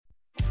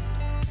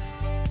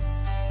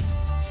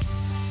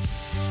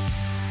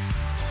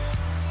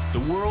The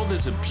world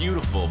is a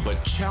beautiful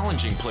but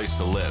challenging place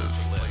to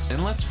live.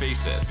 And let's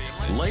face it,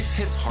 life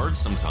hits hard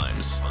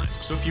sometimes.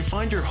 So if you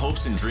find your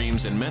hopes and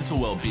dreams and mental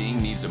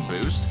well-being needs a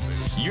boost,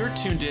 you're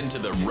tuned into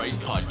the right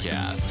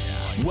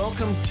podcast.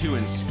 Welcome to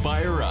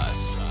Inspire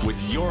Us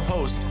with your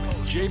host,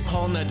 J.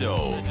 Paul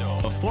Nadeau,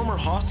 a former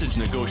hostage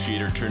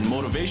negotiator turned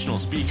motivational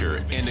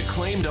speaker and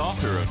acclaimed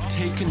author of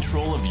Take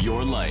Control of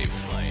Your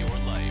Life.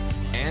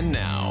 And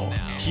now,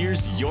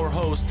 here's your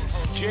host,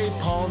 J.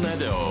 Paul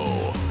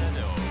Nadeau.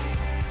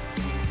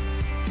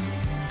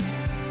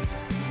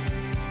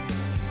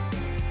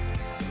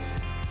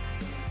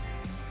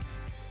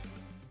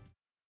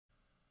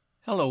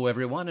 Hello,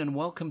 everyone, and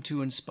welcome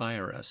to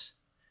Inspire Us.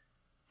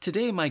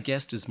 Today, my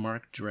guest is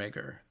Mark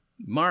Dreger.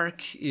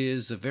 Mark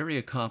is a very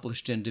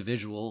accomplished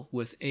individual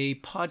with a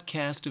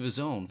podcast of his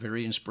own,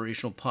 very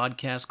inspirational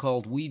podcast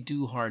called We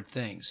Do Hard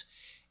Things.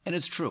 And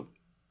it's true,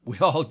 we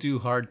all do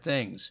hard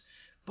things,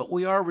 but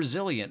we are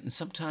resilient, and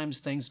sometimes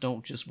things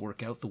don't just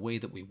work out the way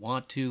that we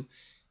want to,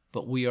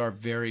 but we are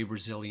very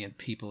resilient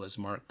people, as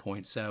Mark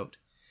points out.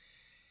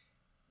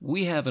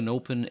 We have an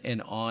open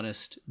and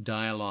honest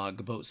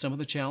dialogue about some of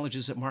the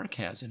challenges that Mark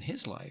has in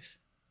his life.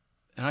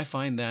 And I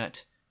find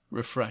that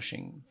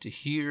refreshing to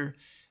hear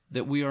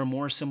that we are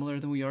more similar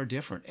than we are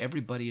different.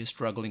 Everybody is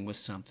struggling with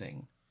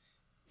something.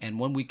 And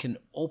when we can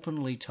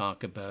openly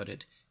talk about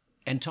it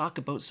and talk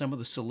about some of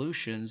the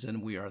solutions,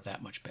 then we are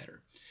that much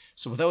better.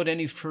 So without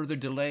any further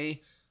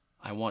delay,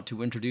 I want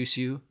to introduce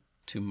you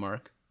to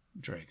Mark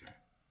Dreger.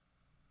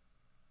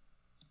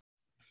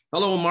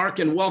 Hello, Mark,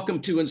 and welcome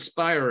to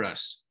Inspire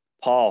Us.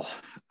 Paul,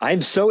 I'm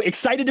so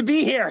excited to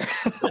be here.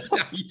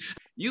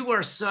 You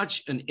are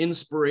such an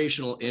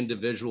inspirational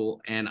individual,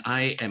 and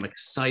I am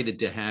excited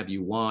to have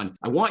you on.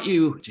 I want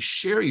you to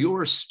share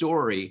your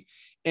story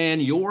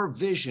and your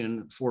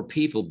vision for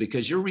people,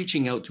 because you're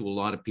reaching out to a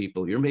lot of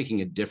people. You're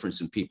making a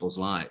difference in people's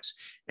lives.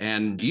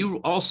 And you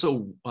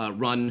also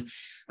run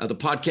the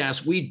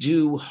podcast, We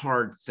Do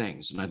Hard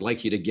Things. And I'd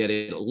like you to get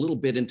a little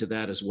bit into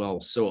that as well.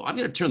 So I'm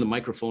going to turn the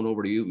microphone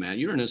over to you, man.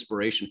 You're an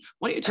inspiration.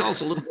 Why don't you tell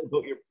us a little bit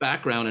about your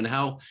background and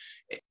how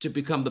to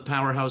become the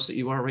powerhouse that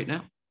you are right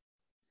now?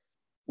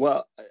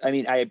 Well, I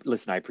mean, I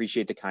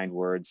appreciate the kind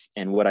words.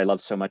 And what I love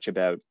so much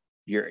about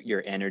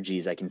your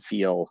energies, I can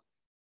feel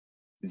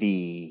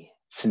the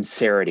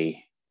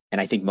sincerity. And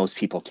I think most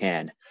people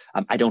can.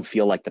 I don't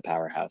feel like the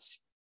powerhouse.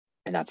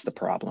 And that's the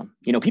problem.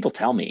 You know, people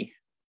tell me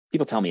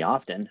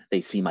often,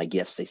 they see my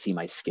gifts, they see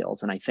my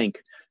skills. And I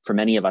think for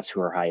many of us who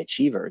are high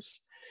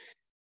achievers,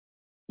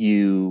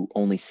 you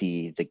only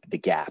see the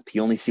gap.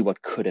 You only see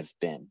what could have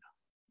been.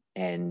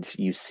 And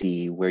you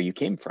see where you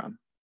came from.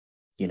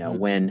 You know,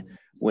 when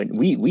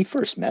we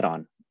first met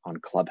on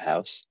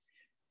Clubhouse,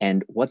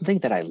 and one thing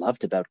that I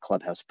loved about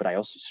Clubhouse, but I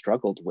also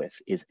struggled with,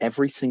 is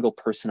every single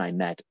person I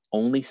met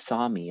only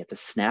saw me at the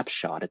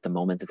snapshot at the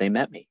moment that they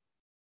met me.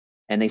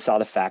 And they saw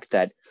the fact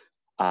that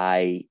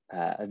I've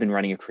been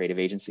running a creative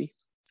agency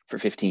for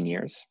 15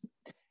 years.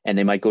 And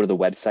they might go to the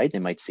website and they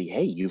might see,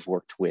 hey, you've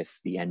worked with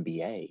the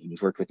NBA, and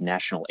you've worked with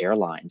national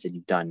airlines, and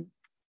you've done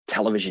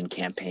television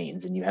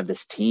campaigns, and you have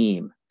this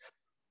team.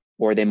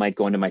 Or they might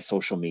go into my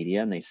social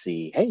media and they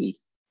see, hey,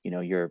 you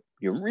know, you're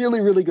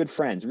really, really good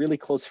friends, really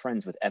close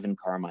friends with Evan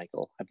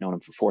Carmichael. I've known him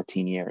for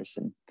 14 years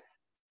and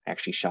I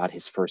actually shot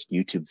his first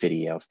YouTube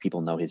video, if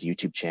people know his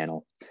YouTube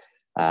channel.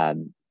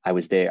 I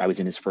was there, I was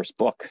in his first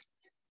book.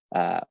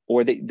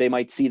 Or they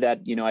might see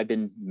that, you know, I've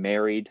been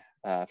married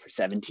for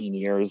 17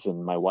 years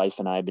and my wife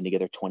and I have been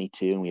together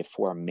 22 and we have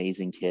 4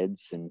 amazing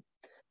kids, and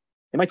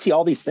they might see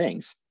all these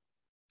things.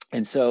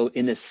 And so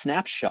in this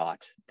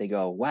snapshot, they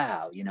go,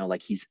 wow, you know,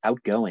 like he's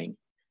outgoing.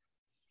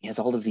 He has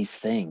all of these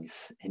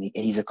things and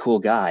he's a cool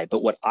guy.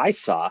 But what I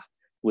saw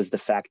was the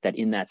fact that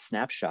in that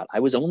snapshot, I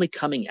was only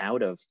coming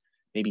out of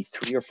maybe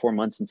 3 or 4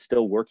 months and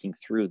still working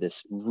through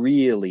this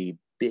really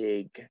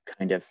big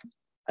kind of,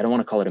 I don't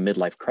want to call it a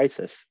midlife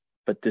crisis,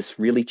 but this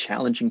really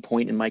challenging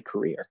point in my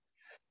career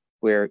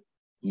where,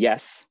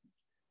 yes,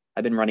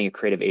 I've been running a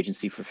creative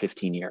agency for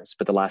 15 years,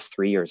 but the last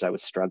 3 years I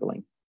was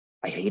struggling.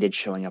 I hated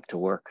showing up to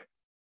work.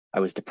 I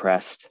was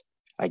depressed.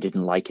 I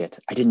didn't like it.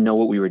 I didn't know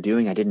what we were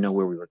doing. I didn't know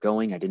where we were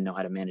going. I didn't know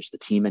how to manage the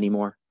team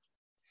anymore.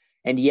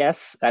 And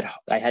yes,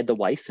 I had the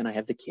wife and I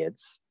have the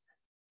kids,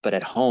 but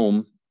at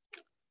home,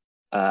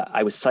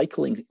 I was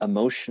cycling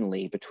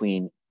emotionally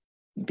between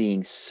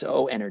being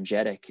so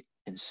energetic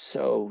and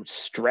so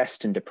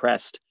stressed and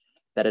depressed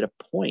that at a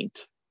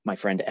point, my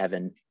friend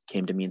Evan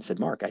came to me and said,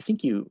 Mark, I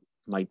think you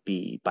might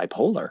be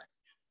bipolar.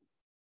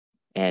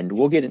 And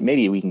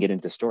maybe we can get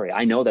into the story.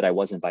 I know that I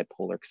wasn't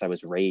bipolar because I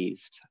was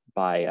raised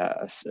by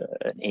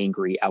an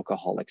angry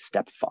alcoholic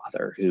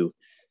stepfather who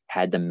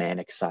had the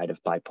manic side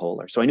of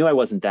bipolar. So I knew I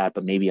wasn't that,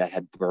 but maybe I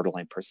had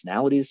borderline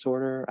personality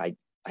disorder. I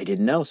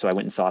didn't know. So I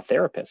went and saw a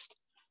therapist.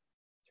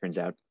 Turns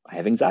out I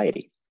have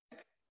anxiety.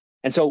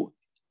 And so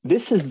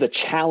this is the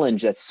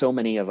challenge that so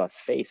many of us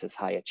face as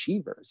high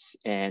achievers,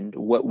 and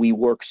what we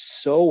work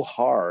so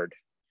hard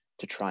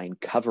to try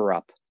and cover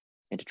up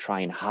and to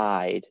try and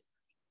hide.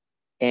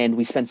 And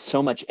we spend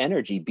so much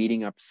energy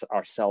beating up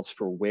ourselves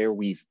for where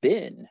we've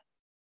been,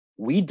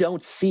 we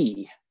don't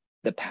see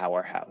the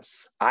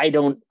powerhouse. I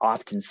don't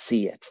often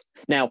see it.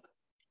 Now,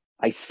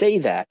 I say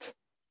that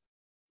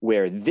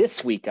where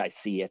this week I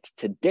see it,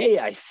 today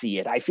I see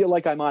it. I feel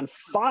like I'm on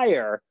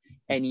fire.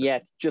 And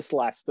yet just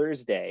last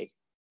Thursday,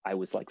 I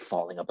was like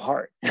falling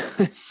apart.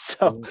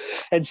 So,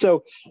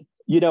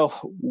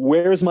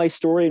 where's my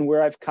story and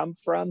where I've come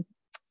from?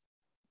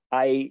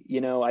 I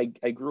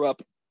grew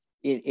up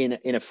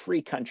in a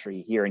free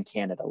country here in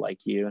Canada, like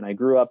you, and I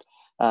grew up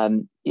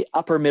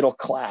upper middle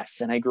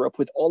class, and I grew up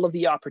with all of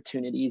the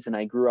opportunities, and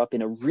I grew up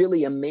in a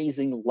really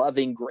amazing,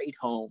 loving, great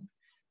home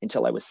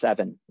until I was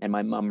 7, and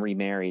my mom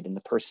remarried, and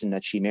the person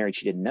that she married,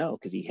 she didn't know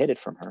because he hid it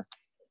from her,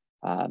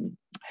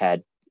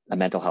 had a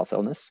mental health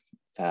illness.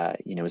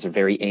 Was a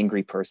very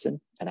angry person,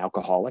 an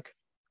alcoholic,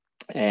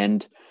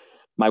 and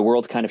my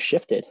world kind of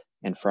shifted.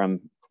 And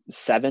from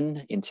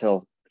 7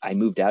 until I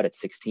moved out at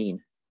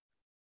 16,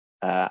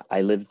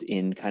 I lived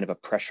in kind of a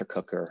pressure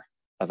cooker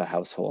of a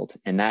household.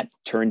 And that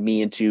turned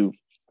me into,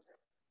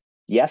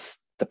 yes,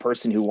 the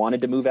person who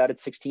wanted to move out at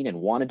 16 and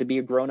wanted to be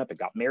a grown-up and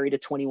got married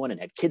at 21 and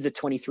had kids at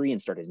 23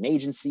 and started an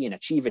agency and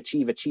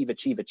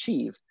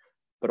achieve.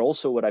 But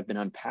also what I've been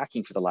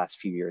unpacking for the last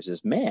few years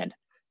is, man,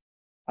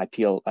 I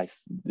feel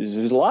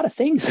there's a lot of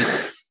things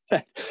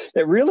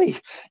that really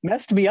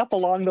messed me up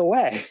along the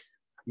way.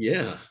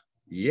 Yeah.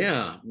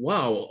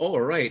 Wow.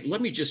 All right.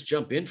 Let me just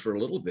jump in for a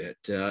little bit.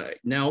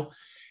 Now,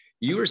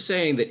 you were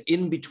saying that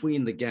in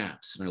between the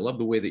gaps, and I love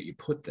the way that you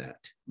put that,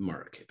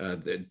 Mark,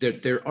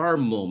 there are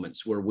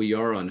moments where we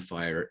are on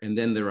fire, and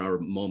then there are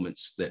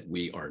moments that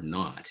we are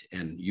not.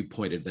 And you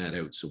pointed that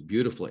out so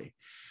beautifully.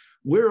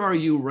 Where are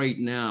you right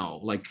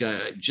now? Like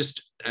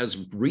just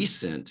as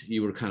recent,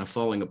 you were kind of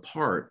falling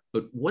apart,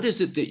 but what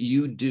is it that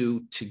you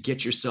do to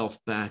get yourself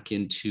back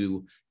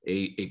into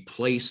a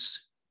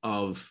place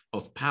of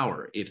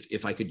power,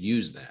 if I could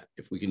use that,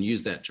 if we can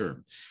use that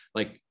term?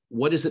 Like,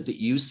 what is it that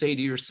you say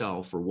to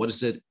yourself, or what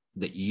is it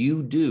that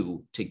you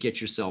do to get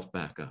yourself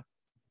back up?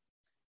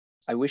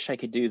 I wish I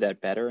could do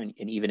that better and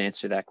even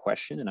answer that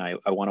question. And I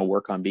want to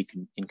work on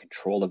being in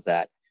control of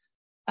that.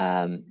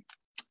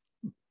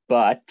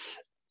 But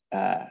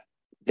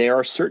there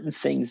are certain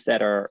things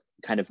that are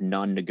kind of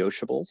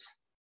non-negotiables.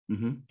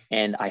 Mm-hmm.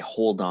 And I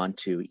hold on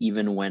to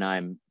even when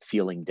I'm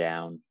feeling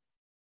down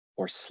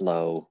or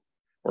slow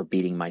or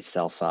beating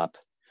myself up.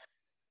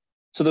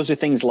 So those are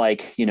things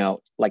like,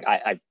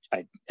 I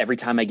every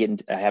time I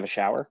have a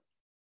shower,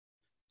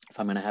 if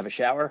I'm going to have a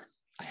shower,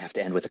 I have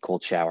to end with a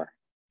cold shower.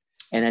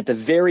 And at the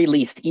very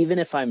least, even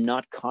if I'm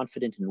not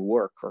confident in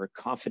work or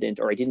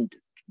I didn't,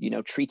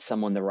 treat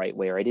someone the right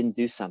way, or I didn't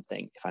do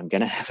something, if I'm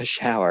going to have a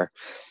shower,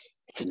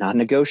 it's a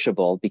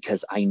non-negotiable,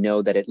 because I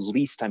know that at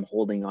least I'm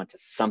holding on to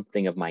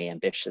something of my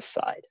ambitious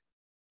side.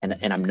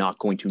 And I'm not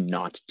going to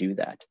not do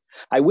that.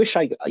 I wish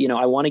I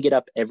want to get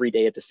up every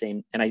day at the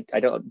same, and I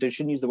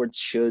shouldn't use the word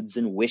shoulds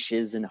and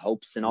wishes and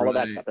hopes and all of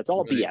that stuff. That's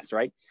all BS,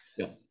 right?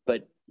 Yeah.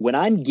 But when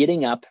I'm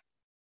getting up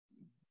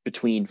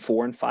between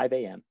 4 and 5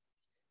 a.m.,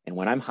 and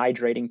when I'm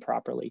hydrating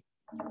properly,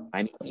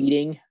 I'm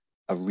eating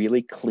a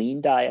really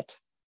clean diet,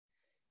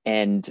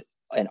 and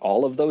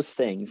all of those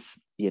things,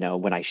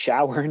 when I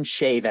shower and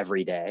shave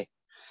every day,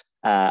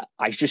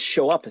 I just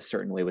show up a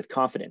certain way with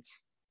confidence.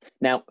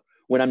 Now,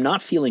 when I'm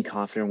not feeling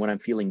confident, when I'm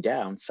feeling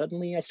down,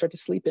 suddenly I start to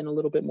sleep in a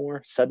little bit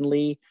more.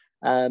 Suddenly,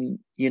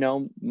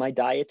 my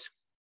diet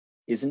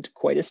isn't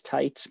quite as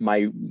tight.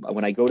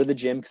 When I go to the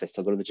gym, because I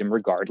still go to the gym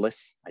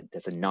regardless,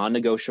 that's a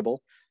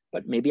non-negotiable,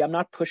 but maybe I'm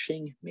not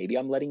pushing, maybe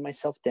I'm letting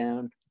myself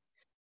down.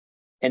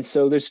 And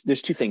so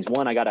there's two things.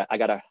 One, I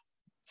gotta,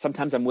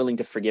 sometimes I'm willing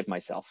to forgive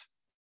myself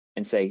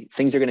and say,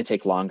 things are going to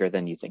take longer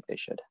than you think they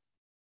should.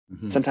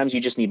 Mm-hmm. Sometimes you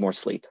just need more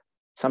sleep.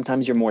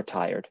 Sometimes you're more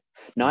tired.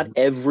 Not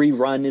every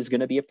run is going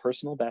to be a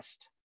personal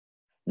best.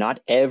 Not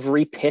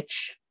every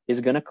pitch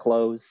is going to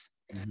close.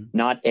 Mm-hmm.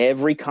 Not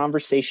every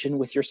conversation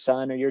with your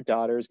son or your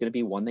daughter is going to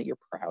be one that you're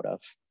proud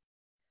of.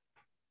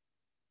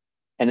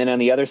 And then on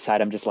the other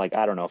side, I'm just like,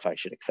 I don't know if I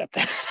should accept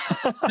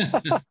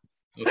that.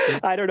 Okay.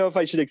 I don't know if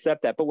I should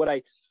accept that. But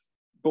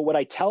what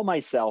I tell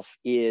myself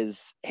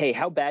is, hey,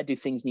 how bad do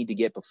things need to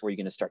get before you're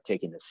going to start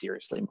taking this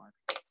seriously, Mark?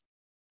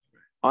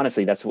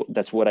 Honestly,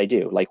 that's what I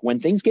do. Like, when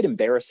things get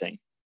embarrassing,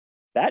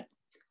 I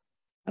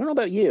don't know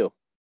about you,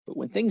 but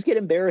when things get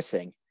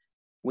embarrassing,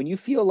 when you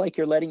feel like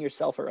you're letting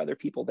yourself or other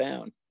people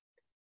down,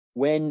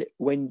 when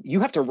you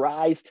have to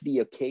rise to the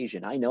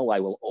occasion, I know I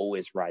will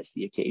always rise to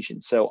the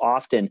occasion. So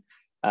often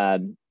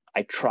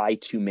I try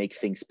to make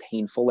things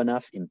painful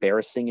enough,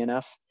 embarrassing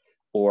enough,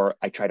 or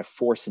I try to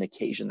force an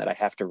occasion that I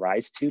have to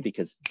rise to,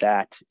 because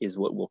that is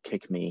what will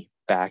kick me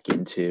back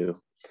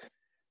into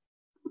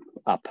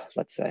up,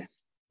 let's say.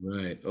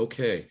 Right.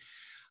 Okay.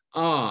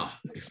 Wow.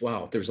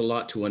 There's a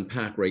lot to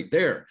unpack right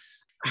there.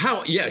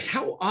 How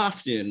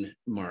often,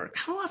 Mark,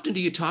 how often do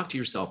you talk to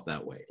yourself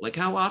that way? Like,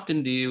 how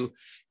often do you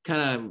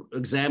kind of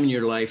examine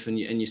your life and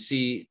you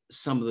see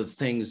some of the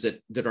things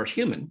that are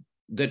human,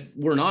 that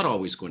we're not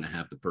always going to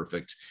have the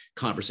perfect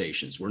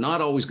conversations. We're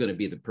not always going to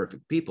be the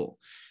perfect people.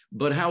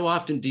 But how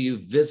often do you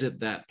visit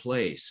that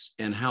place,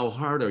 and how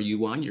hard are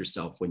you on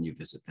yourself when you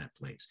visit that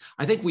place?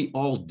 I think we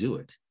all do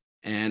it.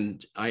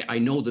 And I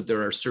know that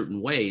there are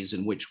certain ways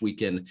in which we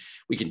can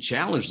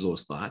challenge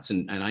those thoughts.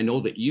 And I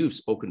know that you've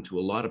spoken to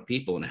a lot of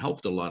people and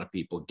helped a lot of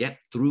people get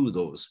through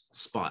those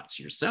spots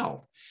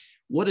yourself.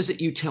 What is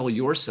it you tell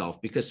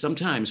yourself? Because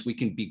sometimes we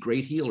can be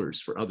great healers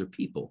for other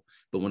people,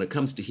 but when it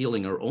comes to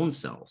healing our own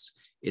selves,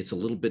 it's a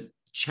little bit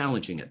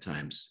challenging at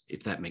times,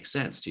 if that makes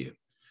sense to you.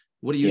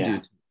 What do you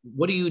do?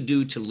 What do you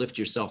do to lift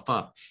yourself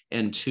up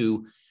and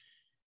to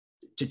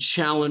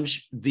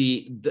challenge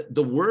the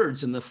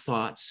words and the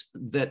thoughts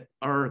that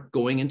are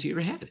going into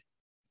your head?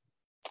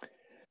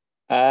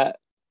 So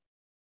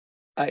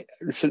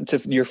to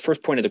your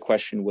first point of the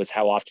question was,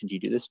 how often do you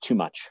do this? Too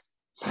much.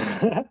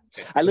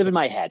 I live in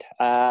my head.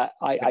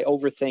 I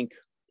overthink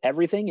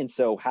everything. And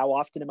so how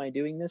often am I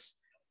doing this?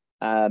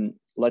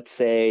 Let's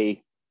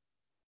say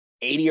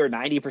 80 or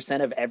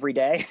 90% of every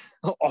day,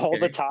 all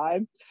the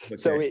time. Okay.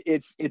 So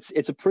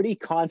it's a pretty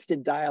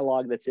constant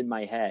dialogue that's in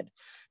my head.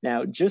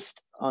 Now,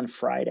 just on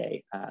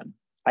Friday,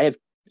 I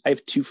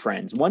have two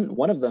friends.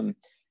 One of them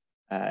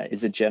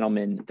is a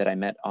gentleman that I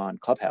met on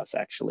Clubhouse,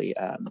 actually,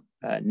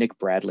 Nick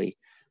Bradley,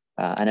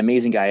 an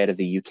amazing guy out of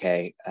the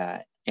UK.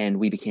 And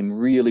we became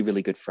really,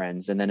 really good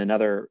friends. And then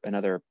another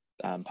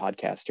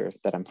podcaster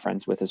that I'm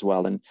friends with as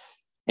well.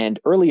 And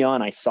early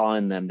on, I saw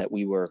in them that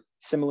we were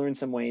similar in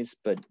some ways,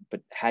 but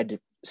had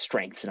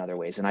strengths in other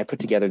ways. And I put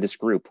together this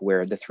group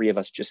where the three of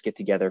us just get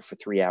together for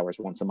 3 hours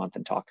once a month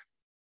and talk.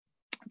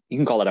 You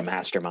can call it a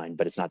mastermind,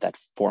 but it's not that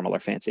formal or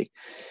fancy.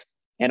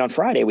 And on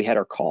Friday, we had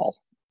our call.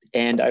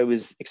 And I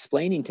was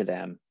explaining to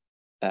them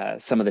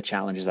some of the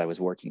challenges I was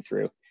working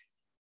through.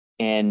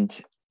 And,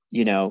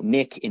 you know,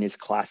 Nick, in his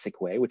classic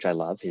way, which I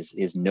love,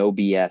 his no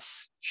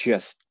BS,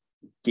 just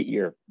get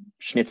your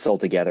schnitzel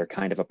together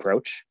kind of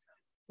approach,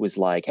 was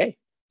like, hey,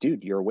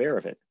 dude, you're aware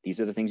of it. These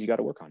are the things you got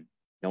to work on.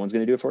 No one's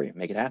going to do it for you.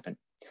 Make it happen.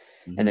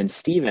 Mm-hmm. And then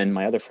Stephen,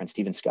 my other friend,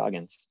 Stephen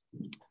Scoggins,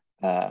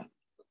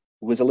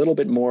 was a little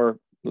bit more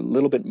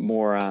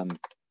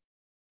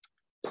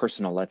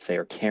personal, let's say,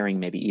 or caring,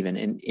 maybe even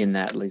in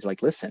that he's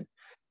like, listen,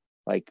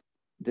 like,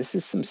 this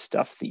is some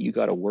stuff that you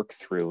got to work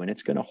through, and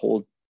it's going to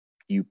hold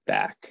you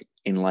back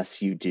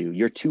unless you do.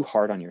 You're too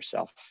hard on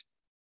yourself.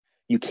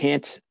 You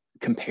can't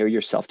compare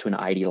yourself to an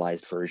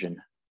idealized version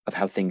of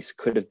how things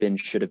could have been,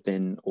 should have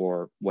been,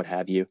 or what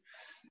have you.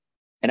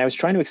 And I was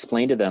trying to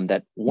explain to them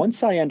that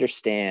once I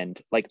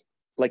understand, like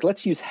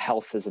let's use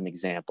health as an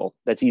example.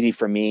 That's easy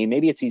for me.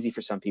 Maybe it's easy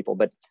for some people,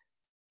 but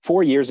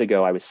 4 years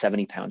ago, I was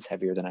 70 pounds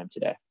heavier than I am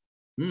today.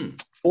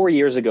 4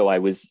 years ago,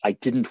 I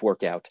didn't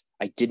work out.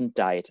 I didn't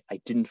diet.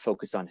 I didn't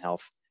focus on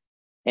health.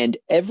 And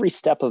every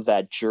step of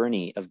that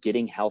journey of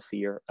getting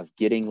healthier, of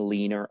getting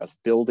leaner, of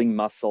building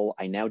muscle,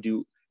 I now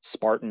do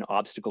Spartan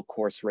obstacle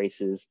course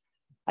races.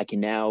 I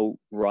can now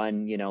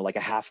run, like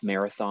a half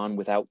marathon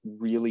without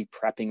really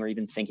prepping or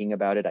even thinking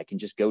about it. I can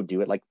just go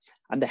do it. Like,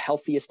 I'm the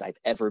healthiest I've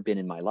ever been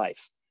in my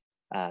life.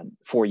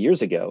 4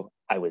 years ago,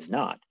 I was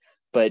not.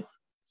 But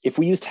if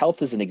we used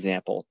health as an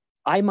example,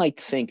 I might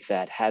think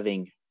that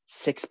having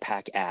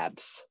six-pack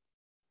abs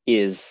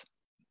is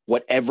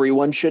what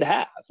everyone should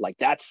have. Like,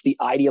 that's the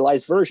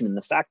idealized version. And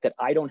the fact that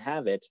I don't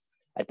have it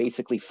at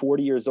basically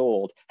 40 years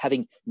old,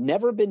 having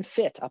never been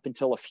fit up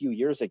until a few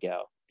years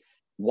ago,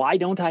 why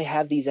don't I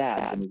have these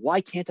abs? And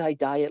why can't I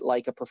diet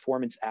like a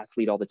performance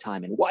athlete all the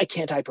time? And why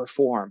can't I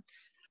perform?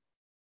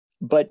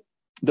 But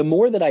the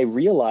more that I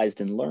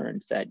realized and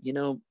learned that,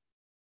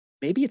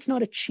 maybe it's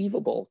not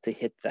achievable to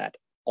hit that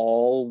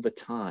all the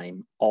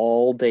time,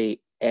 all day,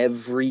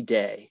 every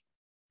day.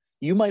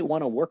 You might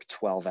want to work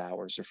 12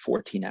 hours or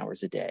 14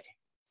 hours a day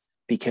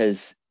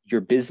because your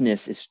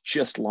business is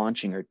just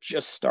launching or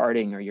just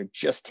starting, or you're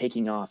just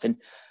taking off. And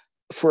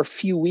for a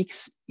few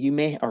weeks,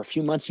 or a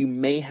few months, you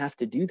may have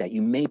to do that.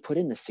 You may put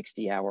in the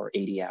 60-hour,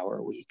 80-hour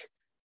a week.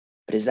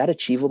 But is that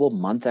achievable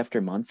month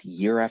after month,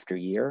 year after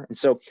year? And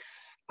so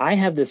I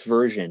have this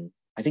version,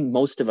 I think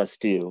most of us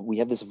do. We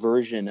have this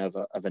version of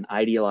an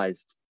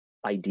idealized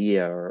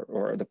idea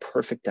or the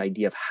perfect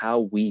idea of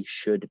how we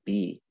should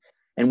be.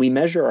 And we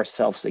measure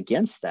ourselves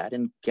against that.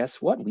 And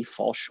guess what? We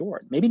fall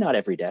short. Maybe not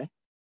every day,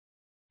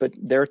 but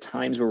there are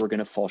times where we're going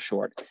to fall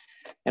short.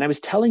 And I was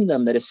telling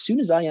them that as soon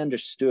as I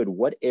understood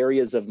what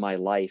areas of my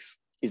life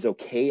is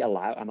okay,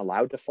 I'm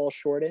allowed to fall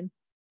short in,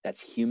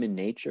 that's human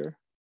nature.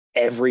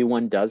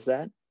 Everyone does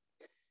that.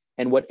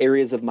 And what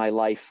areas of my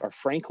life are,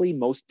 frankly,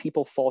 most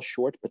people fall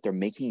short, but they're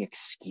making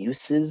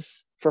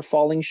excuses for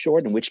falling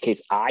short, in which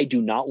case I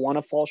do not want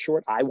to fall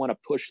short. I want to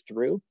push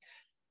through.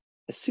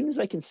 As soon as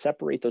I can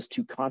separate those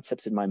two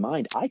concepts in my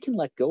mind, I can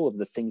let go of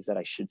the things that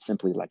I should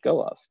simply let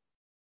go of.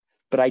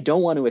 But I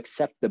don't want to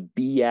accept the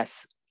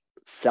BS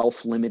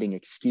self-limiting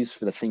excuse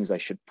for the things I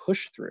should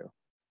push through.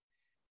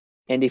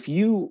 And if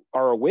you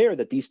are aware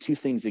that these two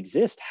things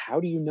exist, how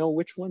do you know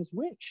which one's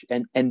which?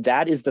 And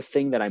that is the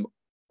thing that I'm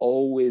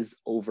always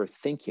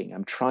overthinking.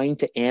 I'm trying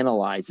to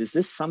analyze, is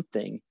this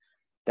something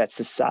that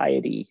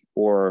society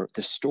or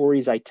the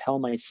stories I tell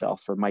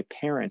myself or my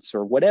parents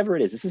or whatever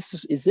it is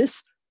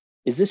this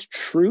Is this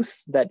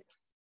truth that,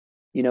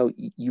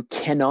 you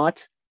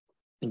cannot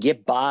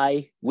get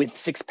by with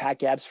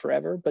six-pack abs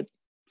forever? But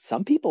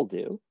some people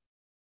do.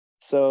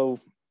 So,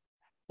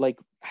 like,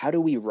 how do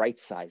we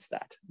right-size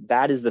that?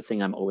 That is the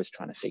thing I'm always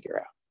trying to figure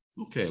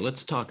out. Okay,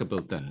 let's talk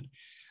about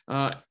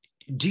that.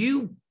 Do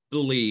you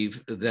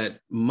believe that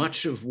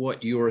much of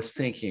what you're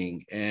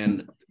thinking,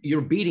 and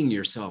you're beating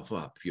yourself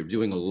up, you're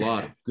doing a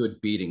lot of good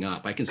beating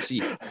up. I can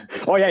see.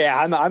 Oh yeah.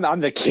 I'm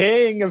the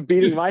king of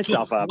beating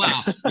myself up.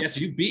 Wow. Yes,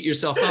 you beat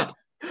yourself up.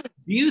 Do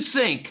you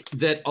think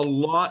that a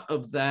lot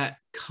of that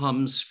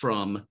comes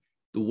from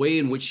the way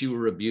in which you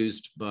were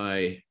abused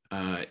by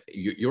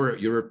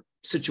your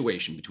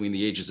situation between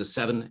the ages of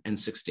 7 and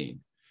 16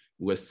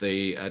 with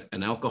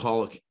an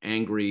alcoholic,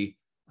 angry,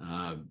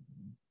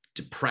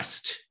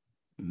 depressed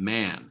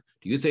man?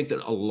 Do you think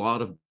that a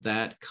lot of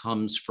that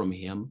comes from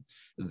him,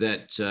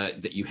 that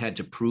you had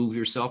to prove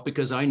yourself?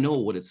 Because I know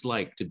what it's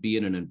like to be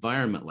in an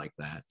environment like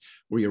that,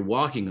 where you're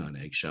walking on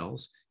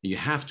eggshells. You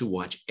have to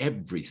watch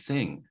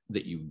everything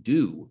that you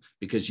do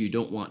because you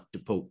don't want to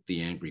poke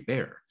the angry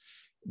bear.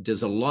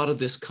 Does a lot of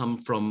this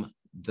come from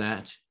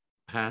that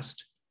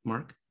past,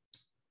 Mark?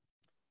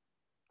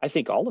 I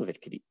think all of it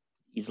could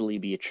easily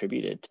be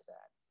attributed to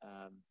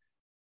that.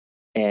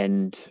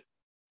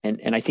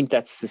 And I think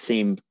that's the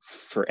same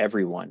for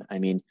everyone. I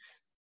mean,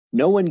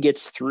 no one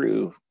gets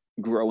through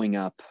growing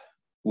up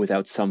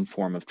without some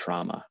form of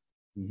trauma.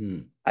 Mm-hmm.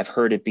 I've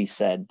heard it be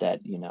said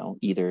that,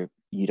 either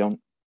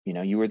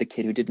you were the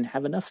kid who didn't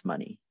have enough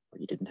money, or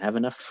you didn't have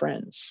enough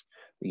friends,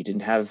 or you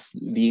didn't have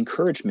the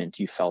encouragement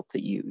you felt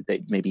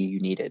that maybe you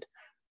needed,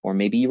 or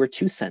maybe you were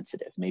too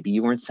sensitive. Maybe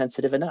you weren't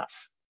sensitive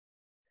enough,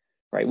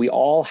 right? We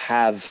all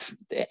have,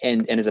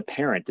 and as a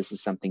parent, this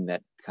is something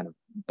that kind of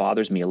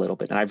bothers me a little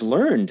bit. And I've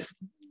learned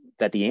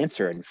that the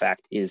answer, in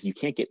fact, is you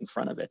can't get in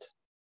front of it.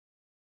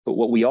 But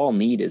what we all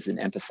need is an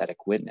empathetic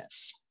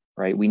witness,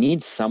 right? We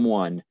need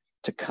someone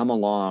to come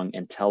along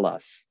and tell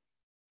us,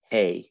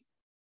 hey,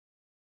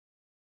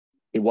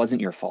 it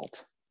wasn't your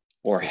fault,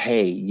 or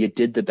hey, you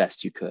did the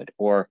best you could,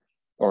 or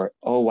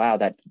oh wow,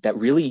 that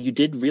really, you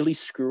did really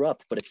screw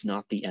up, but it's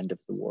not the end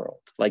of the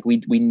world. Like we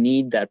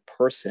need that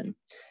person.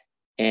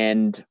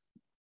 And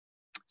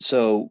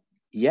so,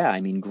 yeah,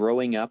 I mean,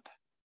 growing up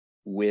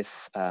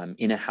with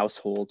in a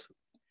household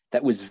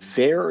that was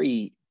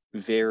very,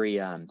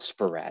 very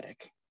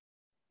sporadic.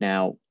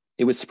 Now,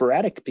 it was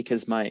sporadic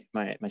because my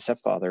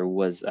stepfather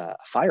was a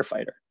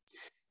firefighter.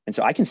 And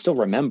so I can still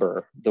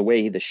remember the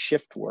way the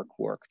shift work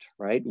worked,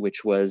 right?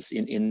 Which was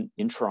in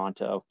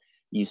Toronto,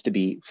 it used to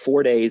be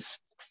 4 days.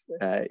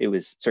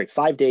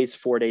 5 days,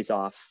 4 days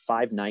off,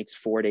 5 nights,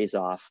 4 days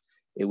off.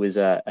 It was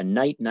a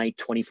night,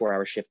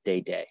 24-hour shift,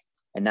 day.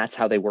 And that's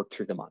how they worked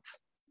through the month.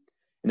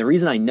 And the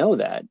reason I know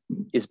that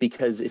is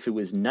because if it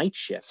was night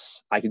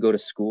shifts, I could go to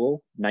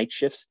school. Night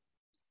shifts,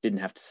 didn't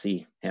have to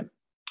see him.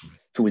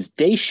 If it was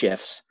day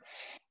shifts,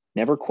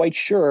 never quite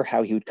sure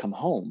how he would come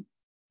home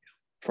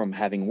from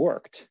having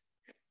worked.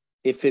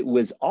 If it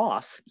was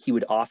off, he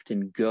would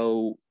often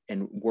go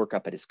and work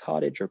up at his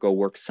cottage or go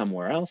work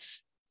somewhere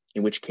else,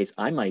 in which case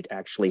I might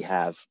actually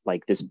have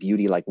like this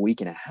beauty like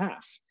week and a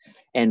half.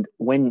 And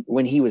when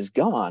he was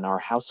gone, our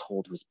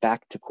household was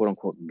back to quote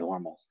unquote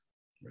normal.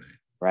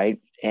 Right.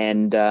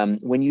 And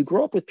when you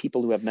grow up with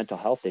people who have mental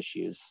health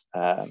issues,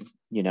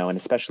 and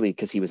especially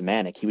because he was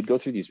manic, he would go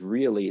through these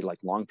really like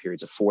long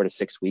periods of 4 to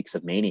 6 weeks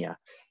of mania.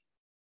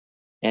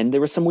 And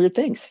there were some weird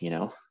things,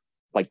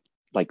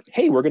 like,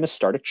 hey, we're going to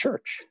start a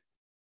church.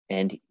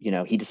 And,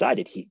 he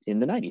decided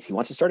in the 90s, he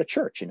wants to start a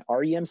church. And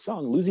REM's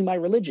song, Losing My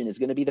Religion, is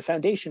going to be the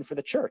foundation for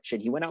the church.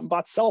 And he went out and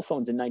bought cell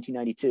phones in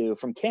 1992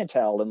 from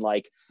Cantel. And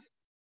like,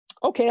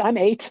 okay, I'm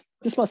 8.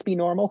 This must be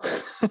normal,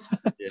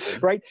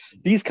 right?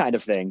 These kind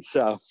of things.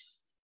 So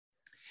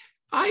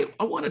I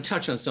want to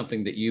touch on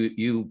something that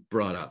you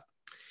brought up.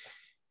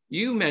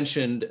 You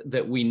mentioned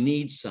that we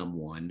need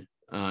someone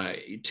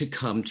to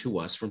come to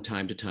us from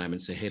time to time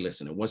and say, hey,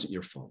 listen, it wasn't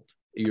your fault.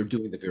 You're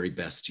doing the very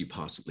best you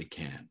possibly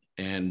can.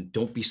 And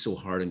don't be so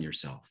hard on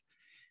yourself.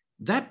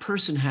 That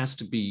person has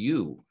to be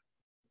you.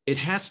 It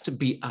has to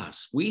be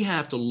us. We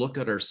have to look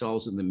at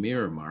ourselves in the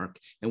mirror, Mark,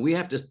 and we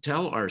have to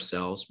tell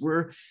ourselves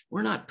we're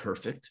not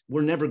perfect.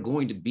 We're never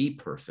going to be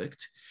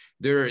perfect.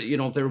 There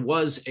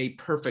was a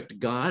perfect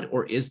God,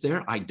 or is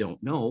there? I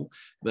don't know,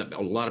 but a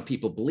lot of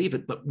people believe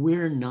it, but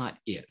we're not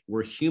it.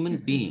 We're human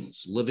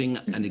beings living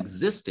an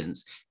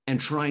existence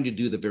and trying to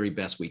do the very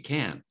best we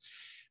can.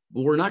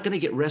 But we're not going to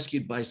get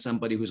rescued by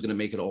somebody who's going to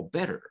make it all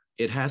better.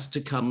 It has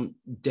to come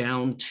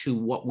down to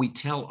what we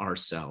tell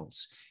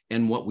ourselves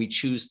and what we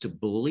choose to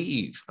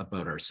believe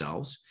about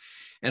ourselves.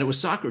 And it was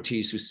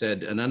Socrates who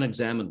said, an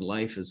unexamined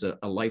life is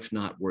a life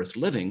not worth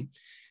living.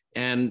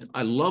 And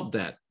I love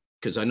that,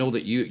 because I know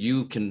that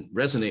you can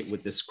resonate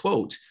with this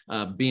quote,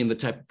 being the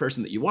type of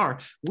person that you are.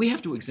 We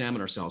have to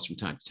examine ourselves from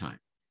time to time.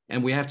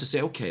 And we have to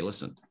say, okay,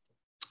 listen,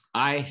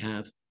 I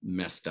have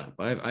messed up.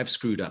 I've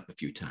screwed up a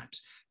few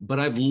times, but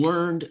I've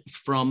learned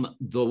from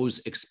those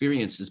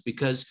experiences,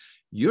 because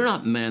You're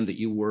not the man that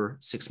you were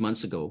 6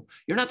 months ago.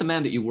 You're not the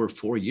man that you were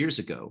 4 years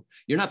ago.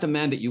 You're not the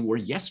man that you were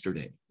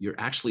yesterday. You're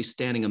actually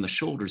standing on the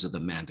shoulders of the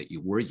man that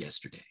you were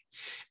yesterday.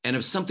 And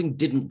if something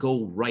didn't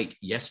go right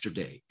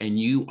yesterday and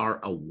you are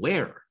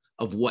aware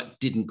of what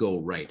didn't go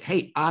right,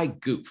 hey, I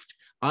goofed.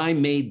 I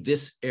made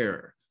this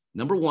error.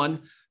 Number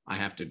one, I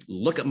have to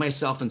look at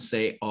myself and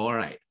say, all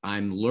right,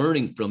 I'm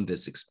learning from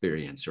this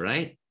experience,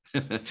 right?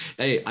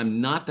 Hey,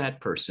 I'm not that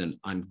person.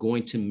 I'm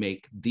going to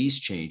make these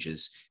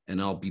changes and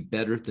I'll be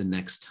better the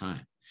next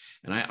time.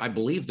 And I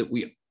believe that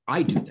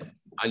I do that.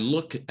 I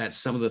look at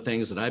some of the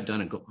things that I've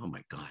done and go, oh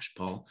my gosh,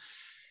 Paul.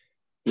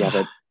 Yeah,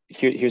 but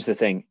here's the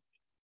thing.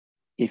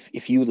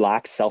 If you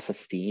lack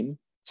self-esteem,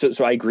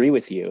 so I agree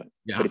with you,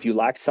 Yeah. but if you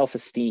lack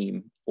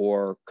self-esteem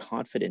or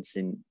confidence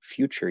in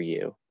future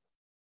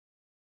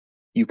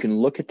you can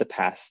look at the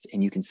past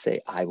and you can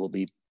say, I will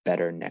be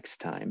better next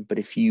time. But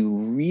if you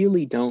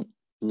really don't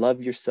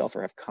love yourself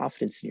or have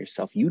confidence in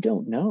yourself, you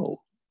don't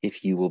know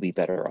if you will be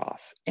better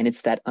off. And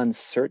it's that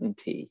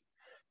uncertainty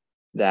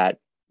that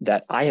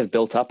I have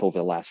built up over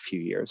the last few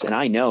years. And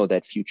I know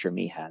that future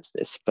me has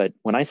this. But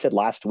when I said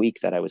last week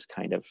that I was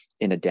kind of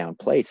in a down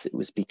place, it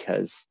was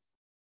because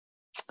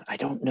I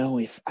don't know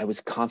if I was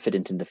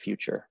confident in the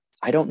future.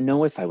 I don't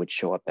know if I would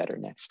show up better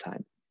next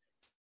time.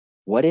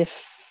 What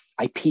if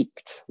I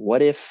peaked?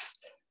 What if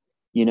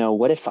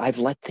I've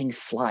let things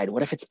slide?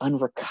 What if it's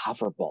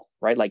unrecoverable,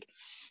 right? Like,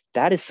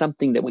 that is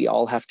something that we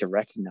all have to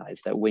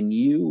recognize, that when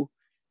you,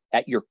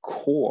 at your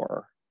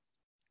core,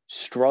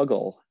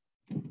 struggle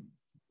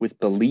with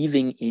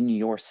believing in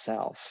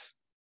yourself,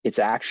 it's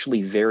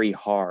actually very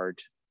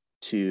hard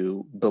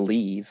to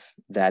believe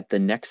that the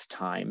next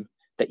time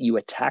that you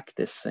attack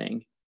this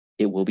thing,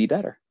 it will be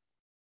better.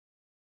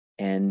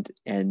 And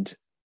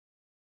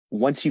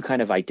once you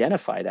kind of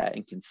identify that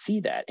and can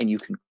see that, and you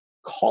can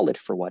call it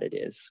for what it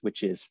is,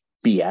 which is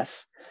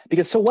BS,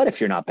 because so what if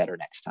you're not better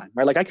next time,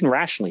 right? Like, I can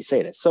rationally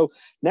say this. So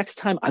next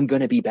time I'm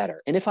going to be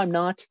better. And if I'm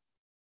not,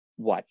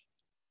 what?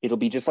 It'll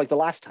be just like the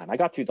last time. I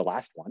got through the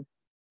last one.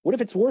 What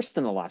if it's worse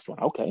than the last one?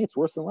 Okay, it's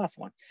worse than the last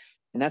one.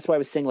 And that's why I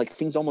was saying, like,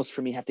 things almost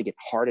for me have to get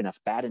hard enough,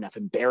 bad enough,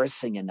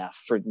 embarrassing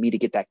enough for me to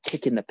get that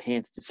kick in the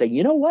pants to say,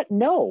 you know what?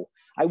 No,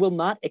 I will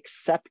not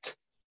accept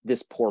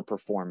this poor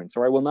performance,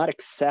 or I will not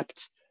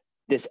accept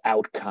this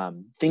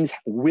outcome. Things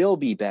will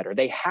be better.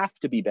 They have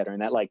to be better.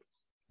 And that, like,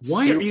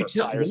 why are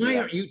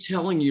you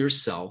telling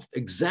yourself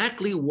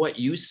exactly what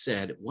you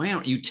said? Why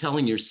aren't you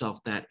telling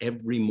yourself that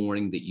every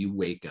morning that you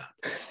wake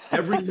up?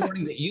 Every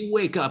morning that you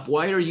wake up,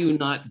 why are you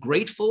not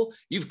grateful?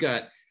 You've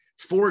got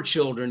 4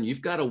 children,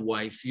 you've got a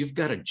wife, you've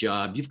got a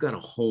job, you've got a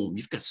home,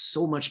 you've got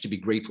so much to be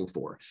grateful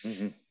for.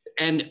 Mm-hmm.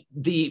 And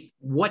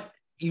what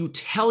you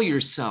tell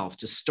yourself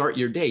to start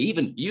your day,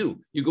 even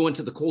you go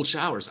into the cold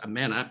showers.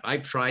 Man,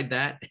 I've tried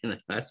that, and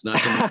that's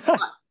not going to be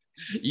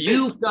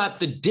You've got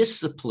the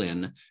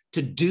discipline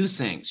to do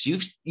things.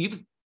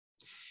 You've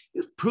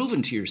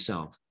proven to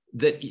yourself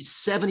that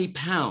 70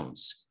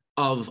 pounds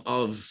of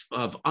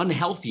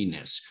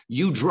unhealthiness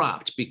you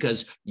dropped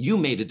because you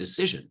made a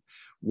decision.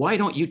 Why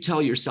don't you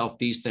tell yourself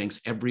these things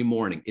every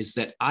morning? Is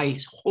that I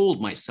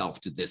hold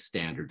myself to this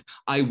standard.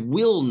 I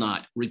will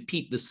not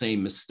repeat the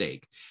same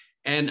mistake.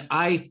 And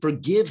I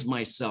forgive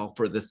myself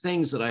for the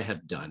things that I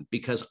have done,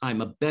 because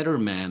I'm a better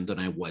man than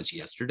I was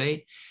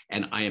yesterday.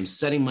 And I am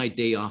setting my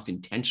day off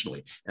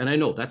intentionally. And I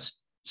know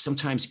that's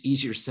sometimes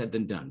easier said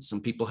than done.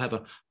 Some people have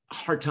a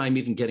hard time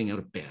even getting out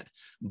of bed.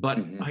 But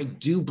mm-hmm. I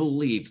do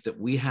believe that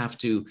we have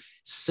to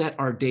set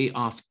our day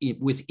off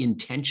with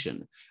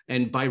intention.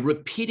 And by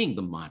repeating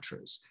the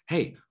mantras,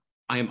 hey,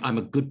 I'm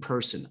a good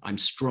person. I'm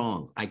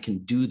strong. I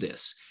can do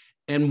this.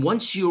 And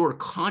once your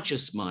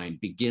conscious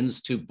mind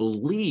begins to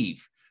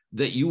believe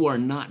that you are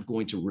not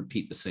going to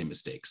repeat the same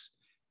mistakes,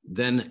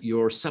 then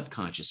your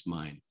subconscious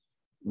mind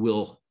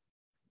will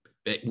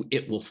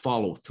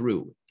follow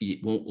through.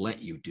 It won't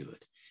let you do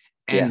it.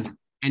 And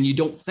you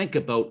don't think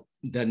about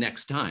the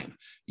next time.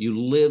 You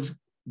live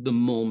the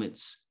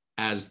moments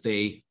as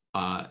they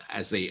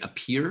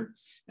appear,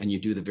 and you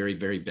do the very,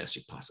 very best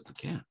you possibly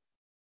can.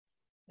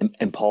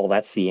 And Paul,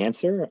 that's the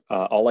answer.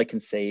 All I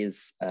can say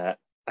is I've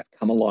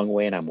come a long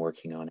way and I'm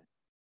working on it.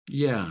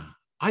 Yeah.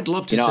 I'd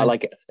love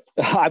to.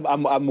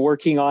 I'm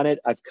working on it.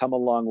 I've come a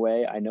long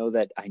way. I know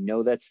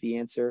that's the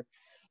answer.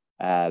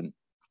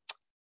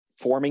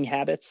 Forming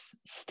habits,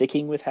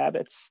 sticking with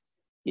habits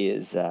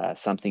is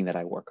something that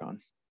I work on.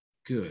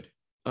 Good.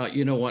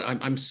 You know what?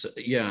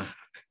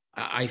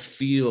 I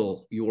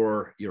feel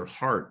your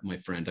heart, my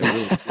friend. I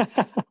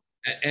really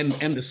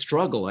and the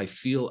struggle I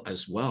feel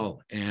as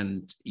well.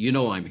 And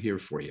I'm here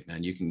for you,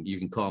 man. You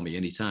can call me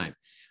anytime.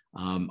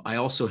 I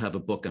also have a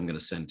book I'm going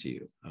to send to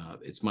you.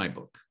 It's my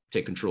book.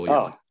 Take control of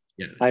your life.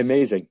 Yeah.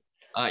 Amazing.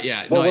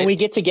 Yeah. Well, when we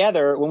get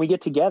together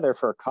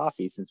for a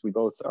coffee, since we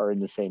both are in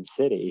the same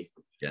city.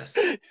 Yes.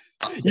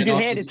 You can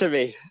hand it to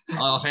me.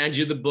 I'll hand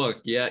you the book.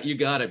 Yeah, you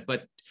got it.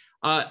 But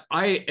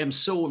I am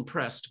so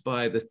impressed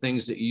by the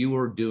things that you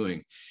are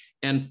doing.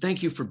 And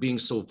thank you for being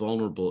so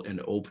vulnerable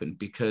and open,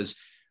 because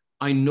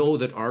I know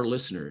that our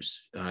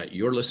listeners,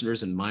 your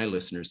listeners and my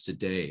listeners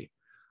today,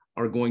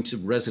 are going to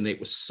resonate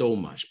with so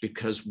much,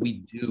 because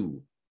we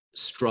do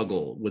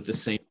struggle with the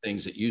same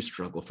things that you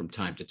struggle from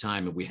time to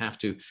time. And we have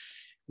to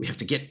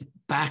get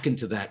back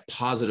into that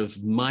positive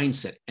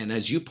mindset. And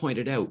as you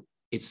pointed out,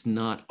 it's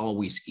not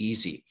always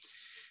easy.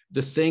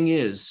 The thing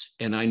is,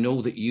 and I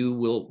know that you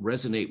will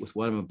resonate with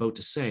what I'm about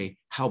to say,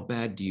 how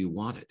bad do you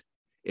want it?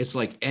 It's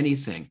like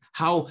anything.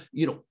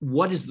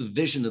 What is the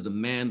vision of the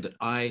man that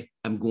I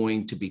am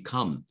going to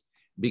become?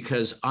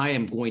 Because I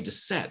am going to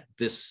set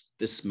this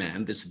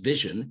man, this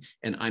vision,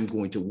 and I'm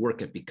going to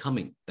work at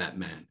becoming that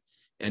man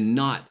and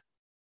not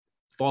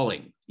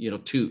falling,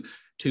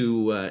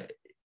 to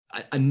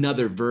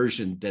another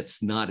version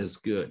that's not as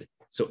good.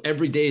 So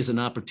every day is an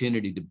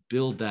opportunity to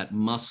build that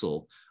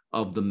muscle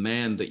of the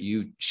man that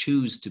you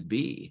choose to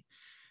be.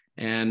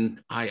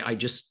 And I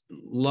just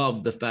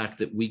love the fact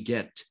that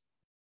it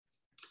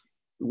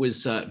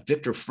was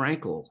Viktor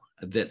Frankl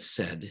that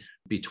said,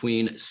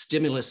 between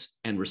stimulus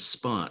and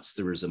response,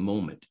 there is a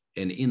moment.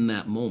 And in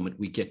that moment,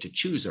 we get to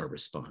choose our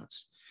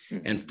response.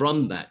 Mm-hmm. And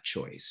from that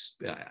choice,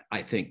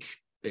 I think,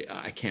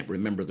 I can't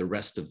remember the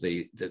rest of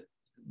the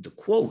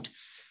quote,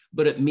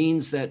 but it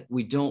means that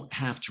we don't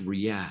have to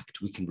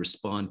react. We can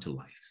respond to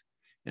life.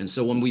 And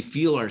so when we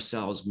feel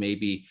ourselves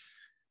maybe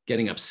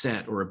getting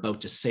upset or about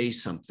to say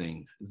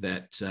something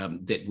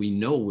that we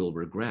know we'll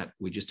regret,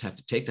 we just have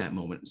to take that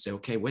moment and say,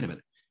 okay, wait a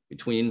minute.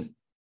 Between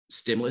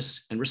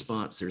stimulus and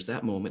response, there's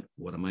that moment.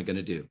 What am I going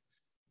to do?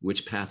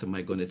 Which path am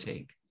I going to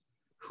take?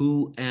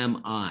 Who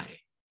am I?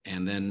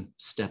 And then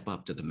step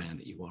up to the man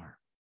that you are.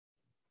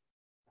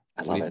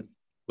 I love it.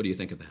 What do you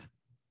think of that?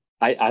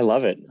 I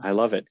love it. I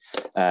love it.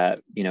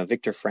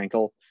 Viktor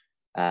Frankl,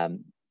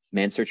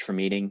 Man's Search for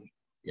Meaning,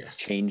 yes,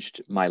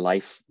 changed my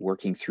life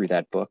working through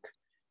that book.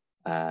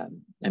 There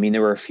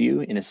were a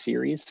few in a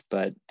series,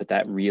 but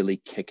that really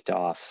kicked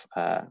off.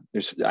 I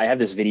have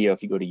this video,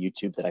 if you go to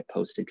YouTube, that I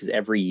posted, because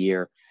every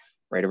year,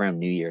 right around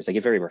New Year's, I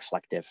get very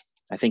reflective.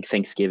 I think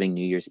Thanksgiving,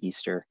 New Year's,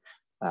 Easter,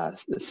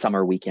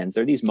 summer weekends,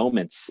 there are these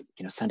moments,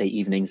 Sunday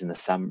evenings in the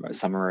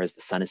summer as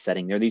the sun is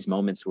setting, there are these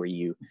moments where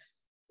you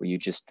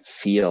just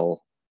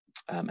feel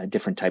a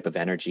different type of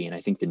energy. And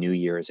I think the New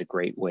Year is a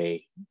great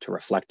way to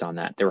reflect on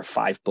that. There were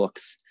 5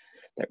 books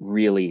that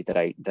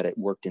it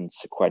worked in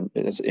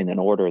an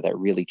order that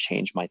really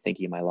changed my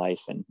thinking in my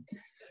life. And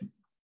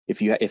if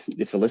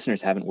the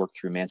listeners haven't worked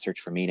through Man's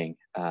Search for Meaning,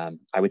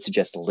 I would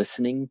suggest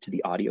listening to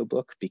the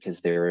audiobook,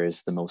 because there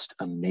is the most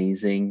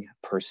amazing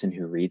person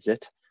who reads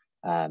it.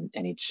 And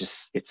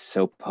it's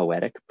so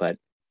poetic, but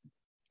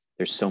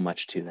there's so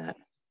much to that.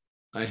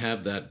 I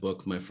have that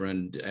book, my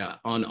friend,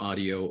 on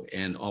audio,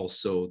 and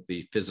also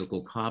the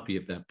physical copy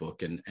of that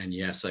book. And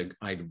yes,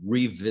 I'd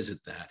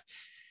revisit that.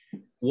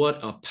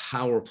 What a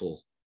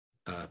powerful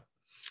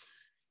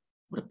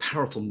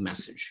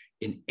message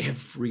in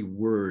every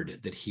word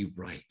that he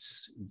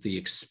writes, the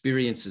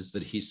experiences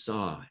that he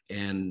saw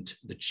and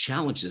the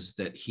challenges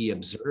that he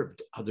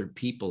observed other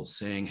people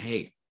saying,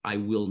 hey, I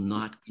will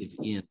not give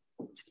in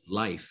to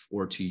life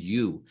or to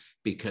you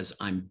because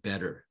I'm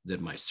better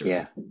than my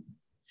servant. Yeah.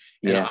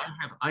 And yeah.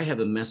 I have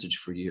a message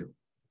for you,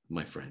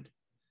 my friend.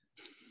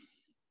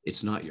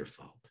 It's not your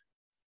fault.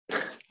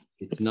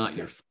 It's not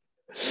your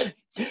fault.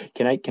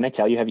 Can I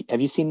tell you,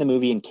 have you seen the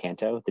movie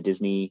Encanto, the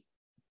Disney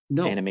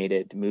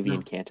animated movie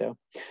Encanto?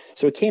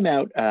 So it came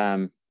out,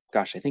 I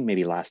think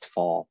maybe last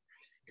fall.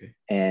 Okay.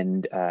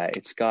 And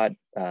it's got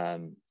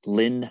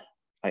Lin,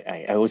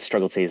 I always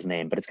struggle to say his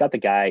name, but it's got the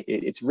guy,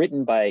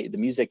 the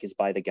music is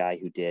by the guy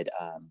who did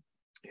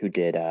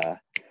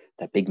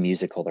that big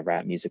musical, the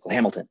rap musical,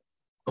 Hamilton.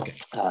 Okay.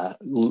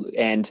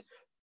 And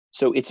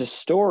so it's a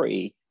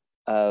story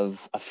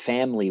of a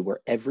family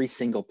where every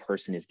single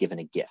person is given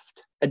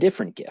a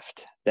different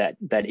gift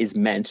that is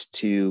meant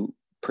to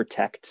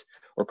protect